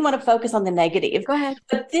because I didn't want to focus on the negative. Go ahead.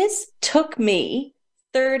 But this took me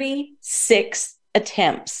 36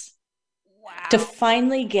 attempts to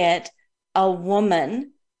finally get a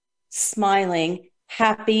woman smiling,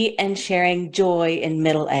 happy, and sharing joy in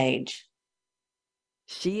middle age.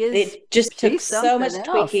 She is. It just took so much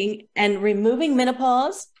tweaking and removing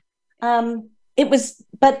menopause.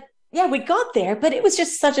 But yeah, we got there, but it was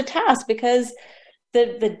just such a task because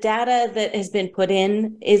the data that has been put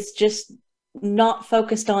in is just not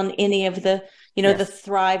focused on any of the, the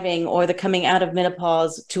thriving or the coming out of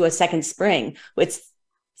menopause to a second spring. It's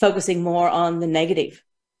focusing more on the negative.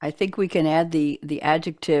 I think we can add the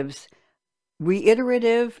adjectives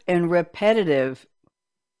reiterative and repetitive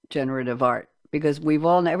generative art, because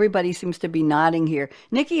everybody seems to be nodding here.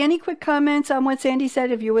 Nikki, any quick comments on what Sandy said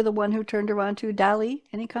if you were the one who turned her on to DALL-E?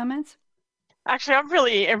 Any comments? Actually, I'm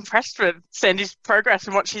really impressed with Sandy's progress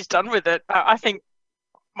and what she's done with it. I think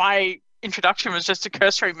my introduction was just a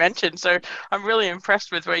cursory mention, so I'm really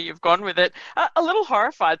impressed with where you've gone with it. A little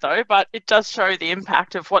horrified though, but it does show the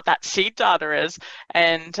impact of what that seed data is,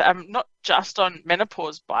 and not just on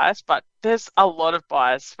menopause bias, but there's a lot of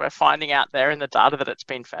bias we're finding out there in the data that it's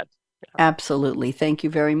been fed. Absolutely. Thank you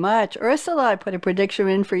very much. Ursula, I put a prediction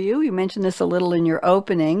in for you. You mentioned this a little in your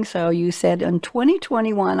opening. So you said in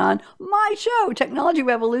 2021 on my show, Technology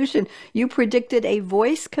Revolution, you predicted a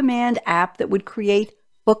voice command app that would create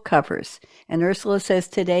book covers. And Ursula says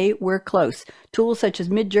today we're close. Tools such as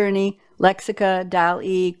Midjourney, Lexica,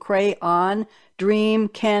 DALL-E, Crayon, Dream,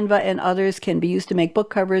 Canva, and others can be used to make book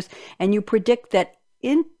covers. And you predict that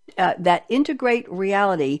that integrate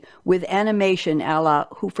reality with animation, a la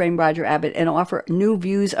Who Framed Roger Rabbit, and offer new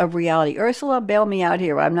views of reality. Ursula, bail me out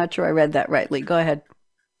here. I'm not sure I read that rightly. Go ahead.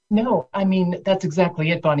 No, I mean, that's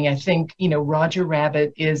exactly it, Bonnie. I think, Roger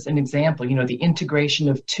Rabbit is an example, the integration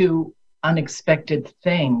of two unexpected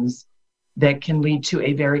things that can lead to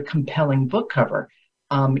a very compelling book cover.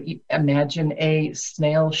 Imagine a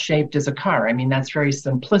snail shaped as a car. I mean, that's very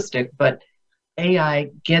simplistic, but AI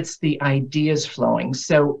gets the ideas flowing.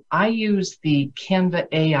 So I use the Canva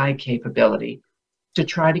AI capability to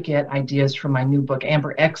try to get ideas from my new book,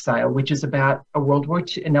 Amber Exile, which is about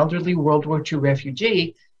an elderly World War II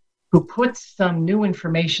refugee who puts some new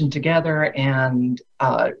information together and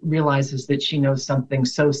realizes that she knows something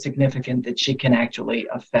so significant that she can actually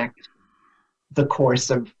affect the course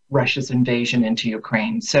of Russia's invasion into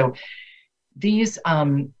Ukraine. So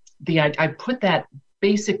I put that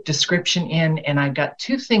basic description in, and I got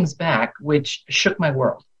two things back which shook my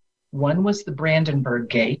world. One was the Brandenburg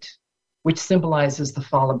Gate, which symbolizes the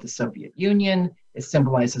fall of the Soviet Union. It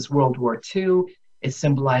symbolizes World War II. It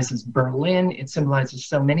symbolizes Berlin. It symbolizes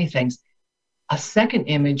so many things. A second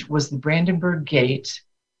image was the Brandenburg Gate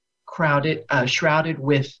shrouded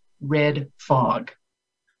with red fog.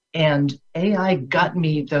 And AI got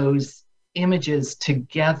me those images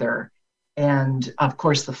together. And of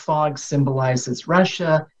course, the fog symbolizes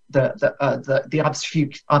Russia, the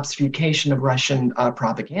obfuscation of Russian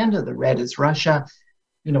propaganda. The red is Russia,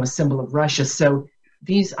 a symbol of Russia. So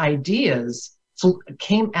these ideas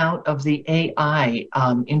came out of the AI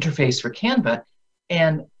interface for Canva.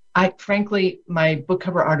 And frankly, my book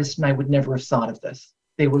cover artist and I would never have thought of this.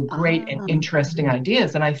 They were great and interesting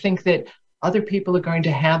ideas. And I think that other people are going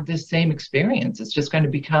to have this same experience. It's just going to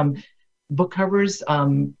become book covers,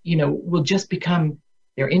 will just become,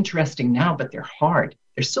 they're interesting now, but they're hard.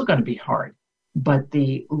 They're still going to be hard. But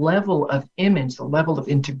the level of image, the level of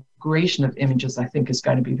integration of images, I think is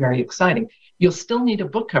going to be very exciting. You'll still need a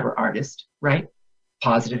book cover artist, right?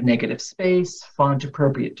 Positive, negative space, font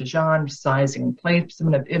appropriate to genre, sizing and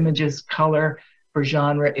placement of images, color for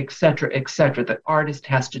genre, et cetera, et cetera. The artist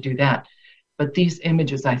has to do that. But these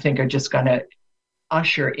images, I think, are just going to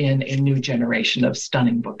usher in a new generation of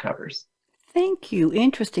stunning book covers. Thank you.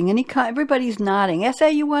 Interesting. Everybody's nodding.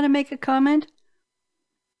 S.A., you want to make a comment?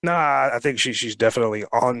 No, I think she's definitely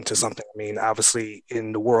on to something. I mean, obviously,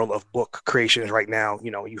 in the world of book creation right now,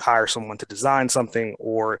 you hire someone to design something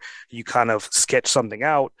or you kind of sketch something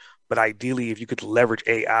out. But ideally, if you could leverage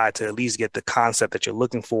AI to at least get the concept that you're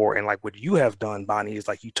looking for, and like what you have done, Bonnie, is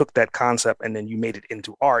like you took that concept and then you made it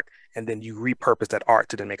into art, and then you repurposed that art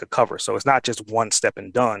to then make a cover. So it's not just one step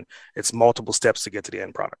and done; it's multiple steps to get to the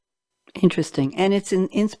end product. Interesting. And it's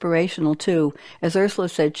inspirational too. As Ursula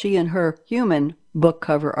said, she and her human book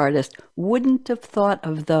cover artist wouldn't have thought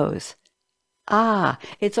of those. Ah,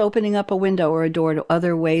 it's opening up a window or a door to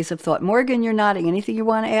other ways of thought. Morgan, you're nodding. Anything you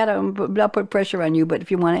want to add? I'll put pressure on you, but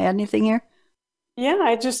if you want to add anything here? Yeah,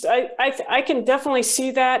 I can definitely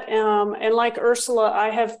see that. And like Ursula, I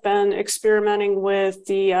have been experimenting with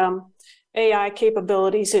the AI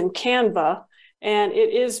capabilities in Canva, and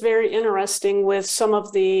it is very interesting with some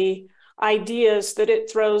of the ideas that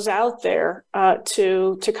it throws out there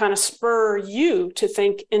to kind of spur you to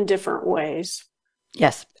think in different ways.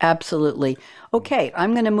 Yes, absolutely. Okay,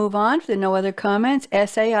 I'm going to move on. If there are no other comments,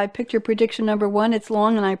 essay, I picked your prediction number 1. It's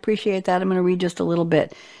long, and I appreciate that. I'm going to read just a little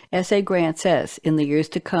bit. Essay Grant says, in the years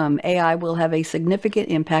to come, AI will have a significant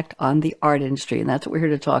impact on the art industry, and that's what we're here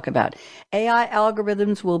to talk about. AI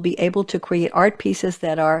algorithms will be able to create art pieces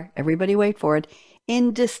that are, everybody wait for it,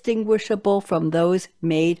 indistinguishable from those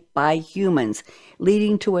made by humans,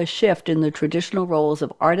 leading to a shift in the traditional roles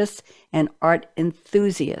of artists and art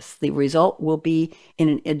enthusiasts. The result will be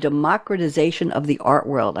in a democratization of the art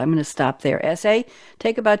world. I'm going to stop there. Essay,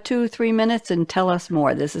 take about 2-3 minutes and tell us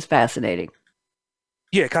more. This is fascinating.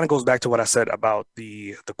 Yeah, it kind of goes back to what I said about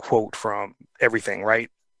the quote from Everything, right?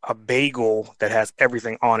 A bagel that has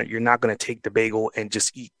everything on it, you're not going to take the bagel and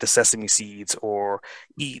just eat the sesame seeds or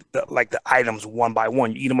eat the items one by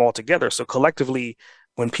one. You eat them all together. So collectively,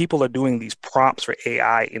 when people are doing these prompts for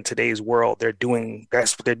AI in today's world,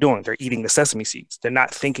 that's what they're doing. They're eating the sesame seeds. They're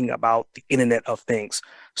not thinking about the Internet of Things.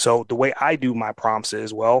 So the way I do my prompts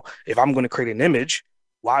is, well, if I'm going to create an image,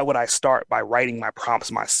 why would I start by writing my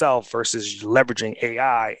prompts myself versus leveraging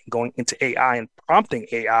AI, going into AI and prompting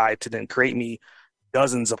AI to then create me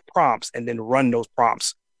dozens of prompts and then run those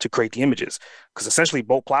prompts to create the images? Because essentially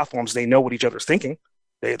both platforms, they know what each other's thinking.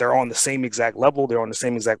 They're on the same exact level. They're on the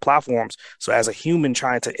same exact platforms. So as a human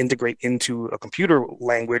trying to integrate into a computer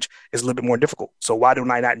language is a little bit more difficult. So why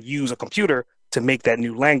don't I not use a computer to make that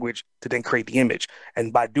new language to then create the image?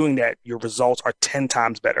 And by doing that, your results are 10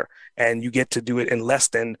 times better. And you get to do it in less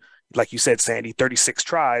than, like you said, Sandy, 36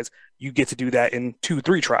 tries. You get to do that in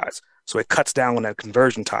 2-3 tries. So it cuts down on that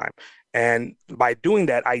conversion time. And by doing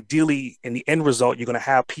that, ideally, in the end result, you're going to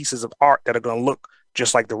have pieces of art that are going to look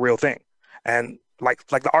just like the real thing. And like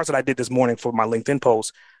the art that I did this morning for my LinkedIn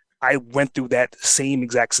post, I went through that same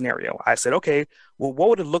exact scenario. I said, okay, well, what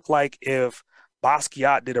would it look like if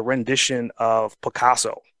Basquiat did a rendition of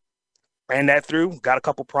Picasso? Ran that through, got a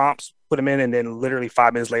couple prompts, put them in, and then literally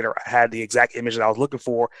 5 minutes later, I had the exact image that I was looking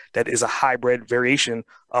for that is a hybrid variation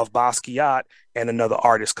of Basquiat and another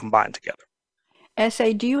artist combined together.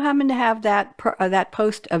 Essay, do you happen to have that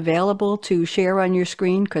post available to share on your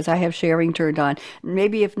screen? Because I have sharing turned on.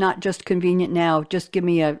 Maybe if not just convenient now, just give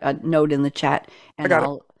me a note in the chat. And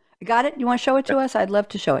I'll got it? You want to show it to us? I'd love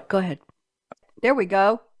to show it. Go ahead. There we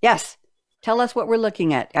go. Yes. Tell us what we're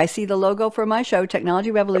looking at. I see the logo for my show,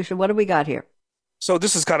 Technology Revolution. What do we got here? So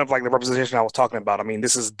this is kind of like the representation I was talking about. I mean,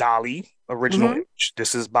 this is Dali, original image.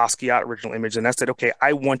 This is Basquiat, original image. And I said, okay,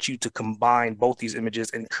 I want you to combine both these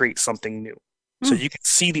images and create something new. So you can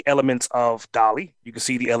see the elements of Dali, you can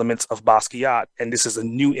see the elements of Basquiat, and this is a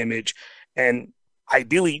new image. And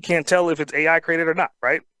ideally, you can't tell if it's AI created or not,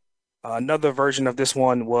 right? Another version of this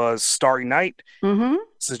one was Starry Night.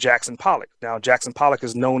 This is Jackson Pollock. Now, Jackson Pollock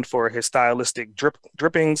is known for his stylistic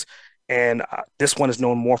drippings, and this one is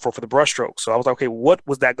known more for the brushstroke. So I was like, okay, what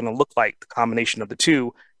was that going to look like, the combination of the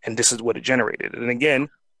two? And this is what it generated. And again,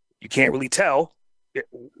 you can't really tell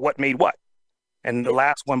what made what. And the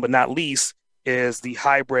last one, but not least, is the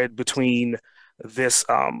hybrid between this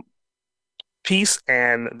piece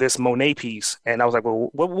and this Monet piece. And I was like,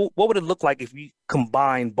 well, what would it look like if we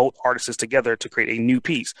combine both artists together to create a new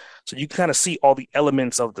piece? So you can kind of see all the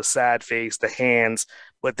elements of the sad face, the hands,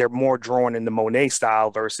 but they're more drawn in the Monet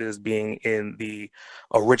style versus being in the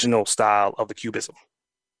original style of the Cubism.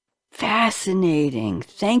 Fascinating.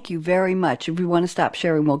 Thank you very much. If we want to stop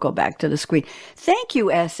sharing, we'll go back to the screen. Thank you,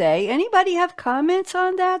 S.A. Anybody have comments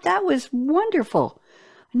on that? That was wonderful.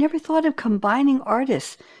 I never thought of combining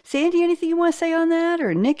artists. Sandy, anything you want to say on that?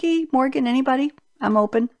 Or Nikki, Morgan, anybody? I'm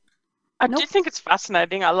open. I do think it's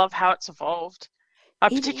fascinating. I love how it's evolved. I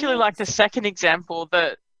particularly like the second example,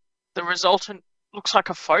 that the resultant looks like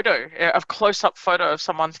a close-up photo of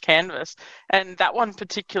someone's canvas. And that one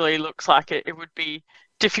particularly looks like it would be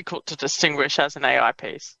difficult to distinguish as an AI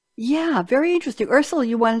piece. Yeah, very interesting. Ursula,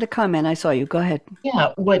 you wanted to comment. I saw you. Go ahead.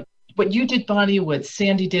 Yeah, what you did, Bonnie, what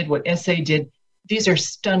Sandy did, what S.A. did, these are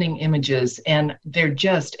stunning images, and they're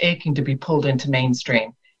just aching to be pulled into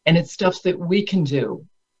mainstream. And it's stuff that we can do,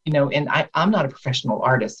 and I'm not a professional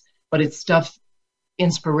artist, but it's stuff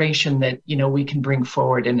inspiration that, we can bring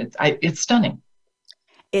forward. And it's stunning.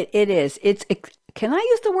 It is. Can I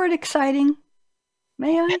use the word exciting?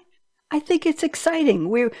 May I? I think it's exciting.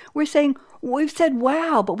 We're saying, we've said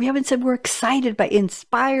wow, but we haven't said we're excited by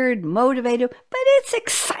inspired, motivated, but it's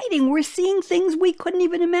exciting. We're seeing things we couldn't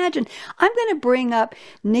even imagine. I'm going to bring up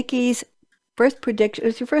Nicky's first prediction.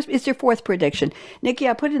 It's your fourth prediction. Nicky,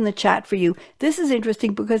 I put it in the chat for you. This is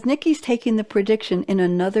interesting because Nicky's taking the prediction in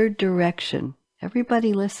another direction.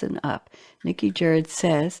 Everybody listen up. Nicky Jurd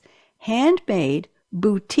says, handmade,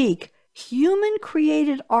 boutique,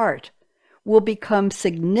 human-created art will become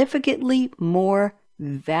significantly more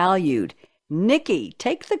valued. Nicky,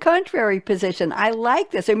 take the contrary position. I like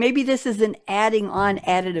this. Or maybe this is an adding on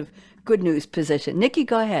additive good news position. Nicky,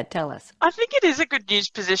 go ahead. Tell us. I think it is a good news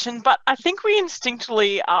position, but I think we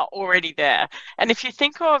instinctually are already there. And if you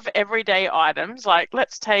think of everyday items, like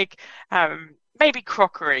let's take maybe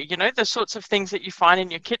crockery, the sorts of things that you find in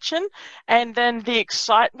your kitchen, and then the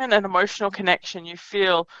excitement and emotional connection you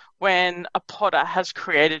feel when a potter has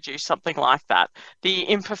created you something like that, the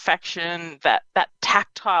imperfection, that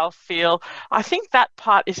tactile feel. I think that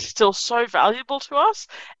part is still so valuable to us,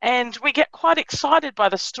 and we get quite excited by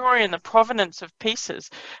the story and the provenance of pieces.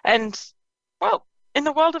 And, well, in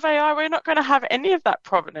the world of AI, we're not going to have any of that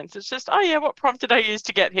provenance. It's just, oh yeah, what prompt did I use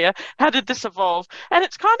to get here? How did this evolve? And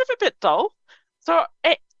it's kind of a bit dull. So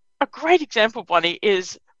a great example, Bonnie,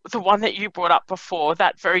 is the one that you brought up before,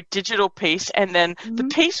 that very digital piece, and then the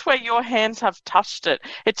piece where your hands have touched it.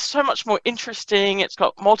 It's so much more interesting. It's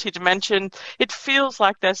got multi-dimension. It feels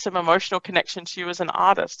like there's some emotional connection to you as an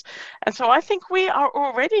artist. And so I think we are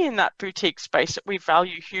already in that boutique space that we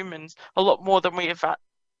value humans a lot more than we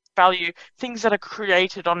value things that are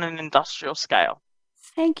created on an industrial scale.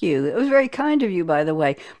 Thank you. It was very kind of you, by the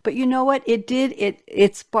way. But you know what?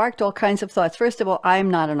 It sparked all kinds of thoughts. First of all, I'm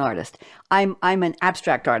not an artist. I'm an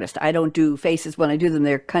abstract artist. I don't do faces. When I do them,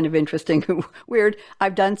 they're kind of interesting, weird.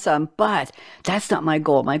 I've done some, but that's not my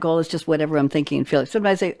goal. My goal is just whatever I'm thinking and feeling.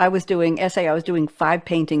 Sometimes I was doing 5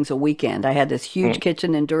 paintings a weekend. I had this huge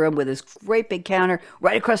kitchen in Durham with this great big counter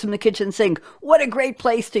right across from the kitchen sink. What a great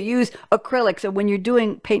place to use acrylics. And when you're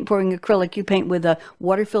doing paint pouring acrylic, you paint with a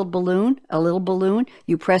water-filled balloon, a little balloon.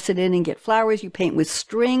 You press it in and get flowers. You paint with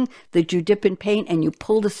string that you dip in paint and you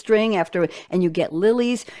pull the string after, and you get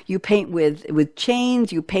lilies. You paint with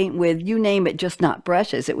chains. You paint with, you name it, just not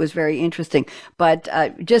brushes. It was very interesting. But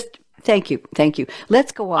just thank you.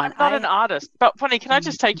 Let's go on. I'm not an artist, but Bonnie, can I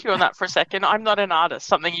just take you on that for a second? I'm not an artist,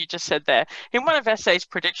 something you just said there. In one of Essay's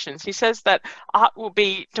predictions, he says that art will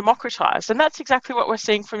be democratized, and that's exactly what we're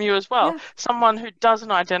seeing from you as well. Yeah. Someone who doesn't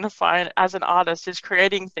identify as an artist is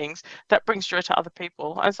creating things that brings joy to other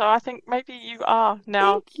people. And so I think maybe you are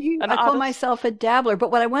now Thank you. an I artist. call myself a dabbler, but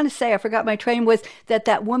what I want to say, I forgot my training, was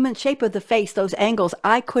that woman's shape of the face, those angles,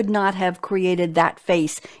 I could not have created that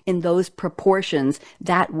face in those proportions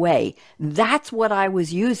that way. That's what I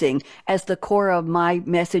was using as the core of my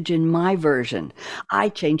message in my version. I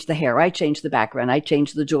changed the hair, I changed the background, I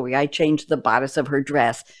changed the jewelry, I changed the bodice of her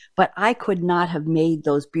dress, but I could not have made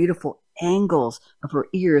those beautiful angles of her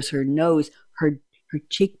ears, her nose, her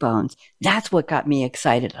cheekbones. That's what got me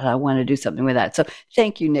excited, and I want to do something with that. So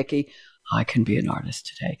thank you, Nicky. I can be an artist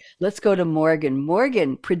today. Let's go to Morgan.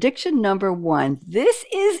 Morgan, prediction number 1. This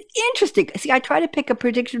is interesting. See, I try to pick a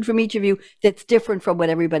prediction from each of you that's different from what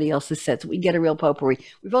everybody else has said, so we get a real potpourri.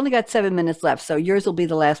 We've only got 7 minutes left, so yours will be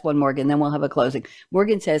the last one, Morgan, then we'll have a closing.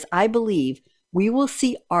 Morgan says, I believe we will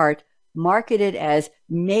see art marketed as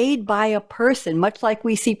made by a person, much like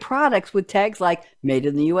we see products with tags like made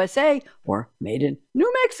in the USA or made in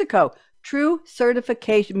New Mexico. True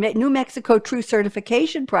certification, New Mexico true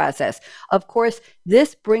certification process. Of course,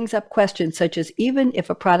 this brings up questions such as, even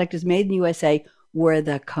if a product is made in the USA, were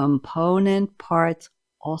the component parts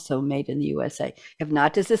also made in the USA? If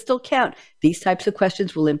not, does this still count? These types of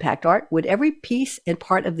questions will impact art. Would every piece and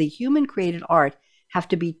part of the human created art have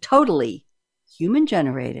to be totally human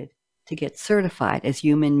generated to get certified as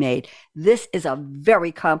human made? This is a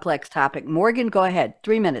very complex topic. Morgan, go ahead.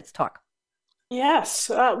 3 minutes, talk. Yes.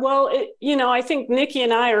 I think Nicky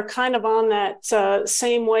and I are kind of on that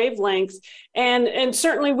same wavelength. And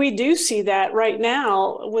certainly we do see that right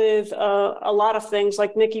now with a lot of things,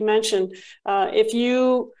 like Nicky mentioned. If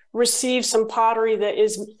you receive some pottery that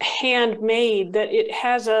is handmade, that it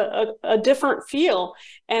has a different feel,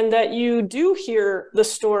 and that you do hear the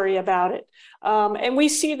story about it. And we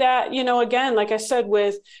see that, again, like I said,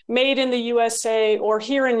 with made in the USA, or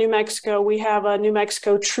here in New Mexico, we have a New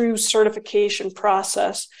Mexico true certification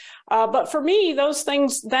process. But for me, those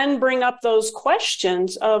things then bring up those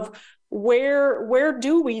questions of where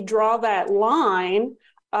do we draw that line?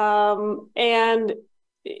 And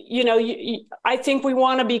I think we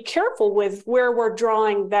want to be careful with where we're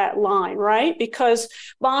drawing that line, right? Because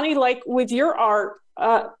Bonnie, like with your art,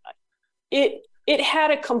 it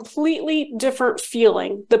had a completely different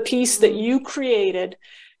feeling, the piece that you created,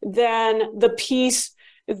 than the piece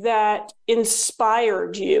that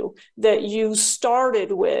inspired you, that you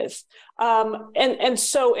started with. And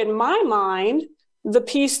so in my mind, the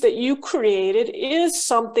piece that you created is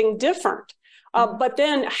something different. But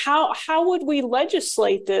then how would we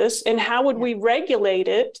legislate this, and how would we regulate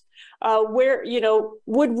it? Where,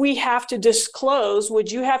 would we have to disclose?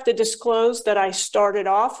 Would you have to disclose that I started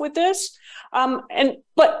off with this?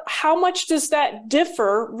 But how much does that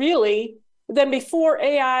differ really than before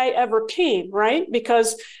AI ever came, right?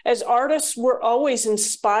 Because as artists, we're always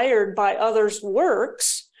inspired by others'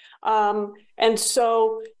 works. And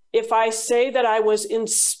so if I say that I was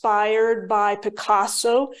inspired by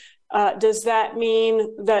Picasso, does that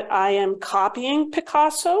mean that I am copying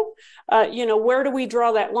Picasso? Where do we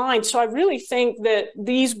draw that line? So I really think that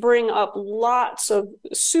these bring up lots of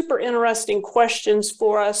super interesting questions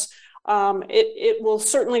for us. It will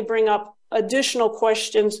certainly bring up additional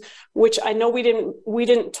questions, which I know we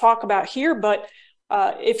didn't talk about here, but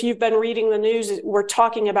if you've been reading the news, we're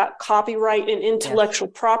talking about copyright and intellectual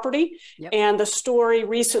property, and the story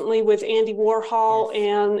recently with Andy Warhol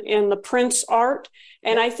and the Prince art.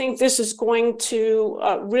 And I think this is going to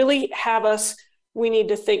really have us, we need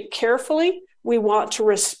to think carefully. We want to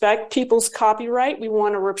respect people's copyright. We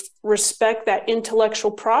want to respect that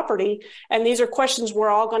intellectual property. And these are questions we're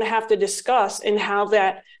all going to have to discuss, and how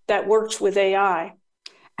that works with AI.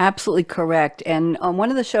 Absolutely correct. And on one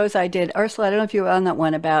of the shows I did, Ursula, I don't know if you were on that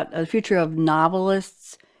one, about the future of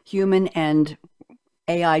novelists, human and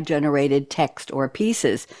AI-generated text or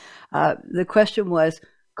pieces. The question was,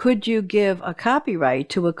 could you give a copyright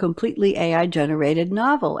to a completely AI-generated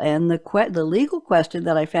novel? And the legal question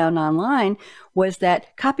that I found online was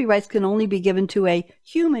that copyrights can only be given to a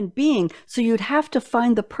human being. So you'd have to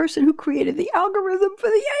find the person who created the algorithm for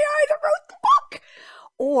the AI that wrote the book.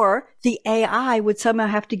 Or the AI would somehow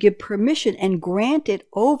have to give permission and grant it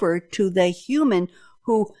over to the human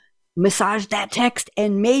who massaged that text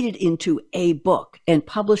and made it into a book and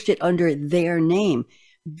published it under their name.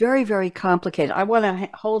 Very, very complicated. I want to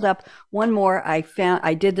hold up one more. I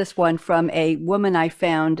did this one from a woman I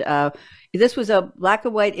found. This was a black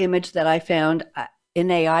and white image that I found,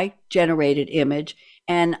 an AI generated image.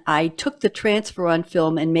 And I took the transfer on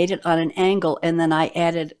film and made it on an angle. And then I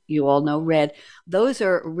added, you all know red. Those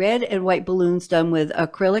are red and white balloons done with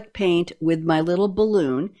acrylic paint with my little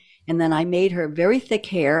balloon. And then I made her very thick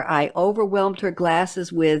hair. I overwhelmed her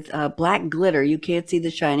glasses with black glitter. You can't see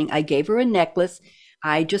the shining. I gave her a necklace.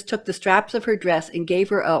 I just took the straps of her dress and gave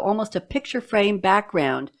her almost a picture frame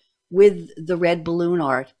background with the red balloon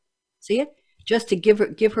art. See it? Just to give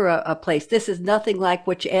her a place. This is nothing like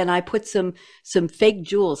and I put some fake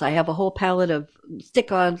jewels. I have a whole palette of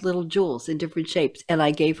stick-on little jewels in different shapes, and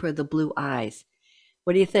I gave her the blue eyes.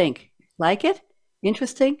 What do you think? Like it?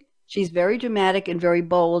 Interesting? She's very dramatic and very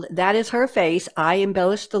bold. That is her face. I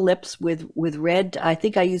embellished the lips with red. I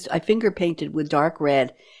think I finger painted with dark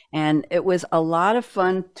red, and it was a lot of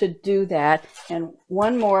fun to do that. And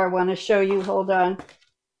one more I want to show you. Hold on.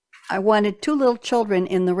 I wanted two little children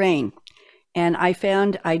in the rain. And I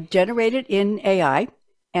generated in AI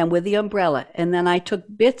and with the umbrella. And then I took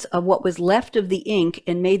bits of what was left of the ink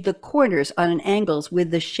and made the corners on angles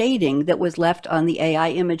with the shading that was left on the AI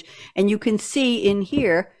image. And you can see in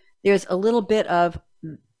here, there's a little bit of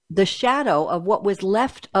the shadow of what was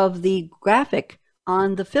left of the graphic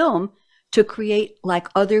on the film to create like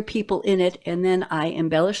other people in it. And then I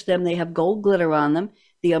embellished them. They have gold glitter on them.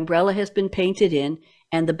 The umbrella has been painted in,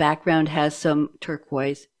 and the background has some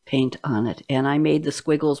turquoise paint on it, and I made the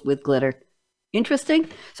squiggles with glitter. Interesting.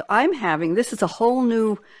 So this is a whole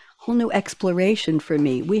new exploration for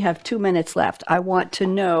me. We have 2 minutes left. I want to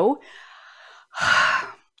know,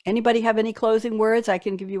 anybody have any closing words? I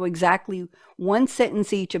can give you exactly one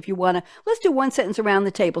sentence each if you want to. Let's do one sentence around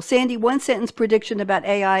the table. Sandy, one sentence prediction about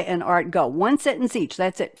AI and art. Go. One sentence each.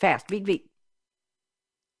 That's it. Fast. Beat.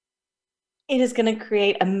 It is going to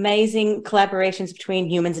create amazing collaborations between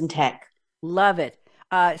humans and tech. Love it.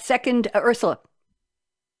 Second, Ursula.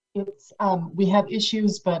 It's we have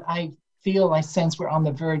issues, but I sense we're on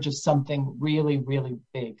the verge of something really, really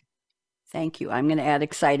big. Thank you. I'm going to add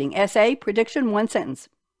exciting. SA, prediction, one sentence.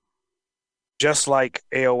 Just like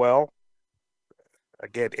AOL,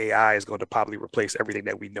 again, AI is going to probably replace everything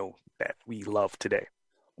that we know that we love today.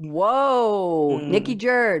 Whoa. Nicky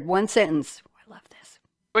Jurd, one sentence. I love this.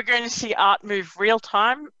 We're going to see art move real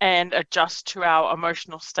time and adjust to our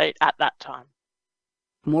emotional state at that time.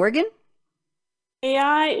 Morgan?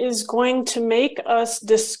 AI is going to make us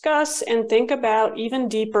discuss and think about even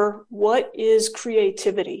deeper, what is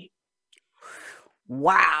creativity?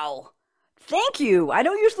 Wow. Thank you. I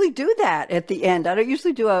don't usually do that at the end. I don't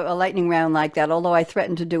usually do a lightning round like that, although I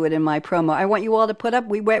threatened to do it in my promo. I want you all to put up,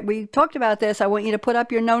 we talked about this. I want you to put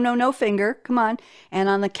up your no finger. Come on. And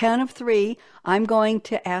on the count of 3, I'm going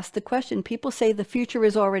to ask the question. People say the future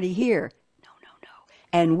is already here. No.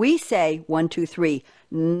 And we say 1, 2, 3.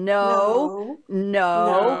 No.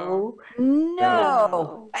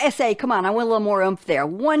 SA, come on. I want a little more oomph there.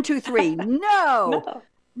 1, 2, 3. No.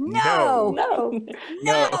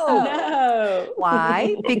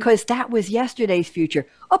 Why? Because that was yesterday's future.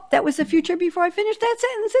 Oh, that was the future before I finished that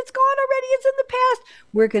sentence. It's gone already. It's in the past.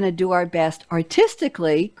 We're going to do our best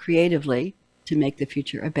artistically, creatively, to make the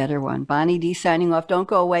future a better one. Bonnie D signing off. Don't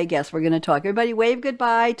go away. Guess we're going to talk. Everybody wave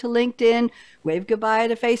goodbye to LinkedIn, wave goodbye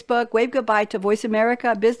to Facebook, wave goodbye to Voice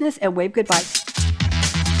America Business, and wave goodbye.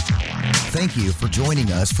 Thank you for joining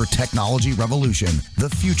us for Technology Revolution, the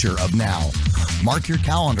future of now. Mark your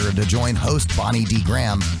calendar to join host Bonnie D.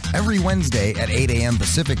 Graham every Wednesday at 8 a.m.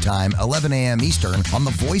 Pacific Time, 11 a.m. Eastern on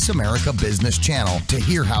the Voice America Business Channel to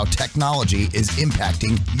hear how technology is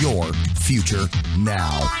impacting your future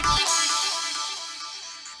now.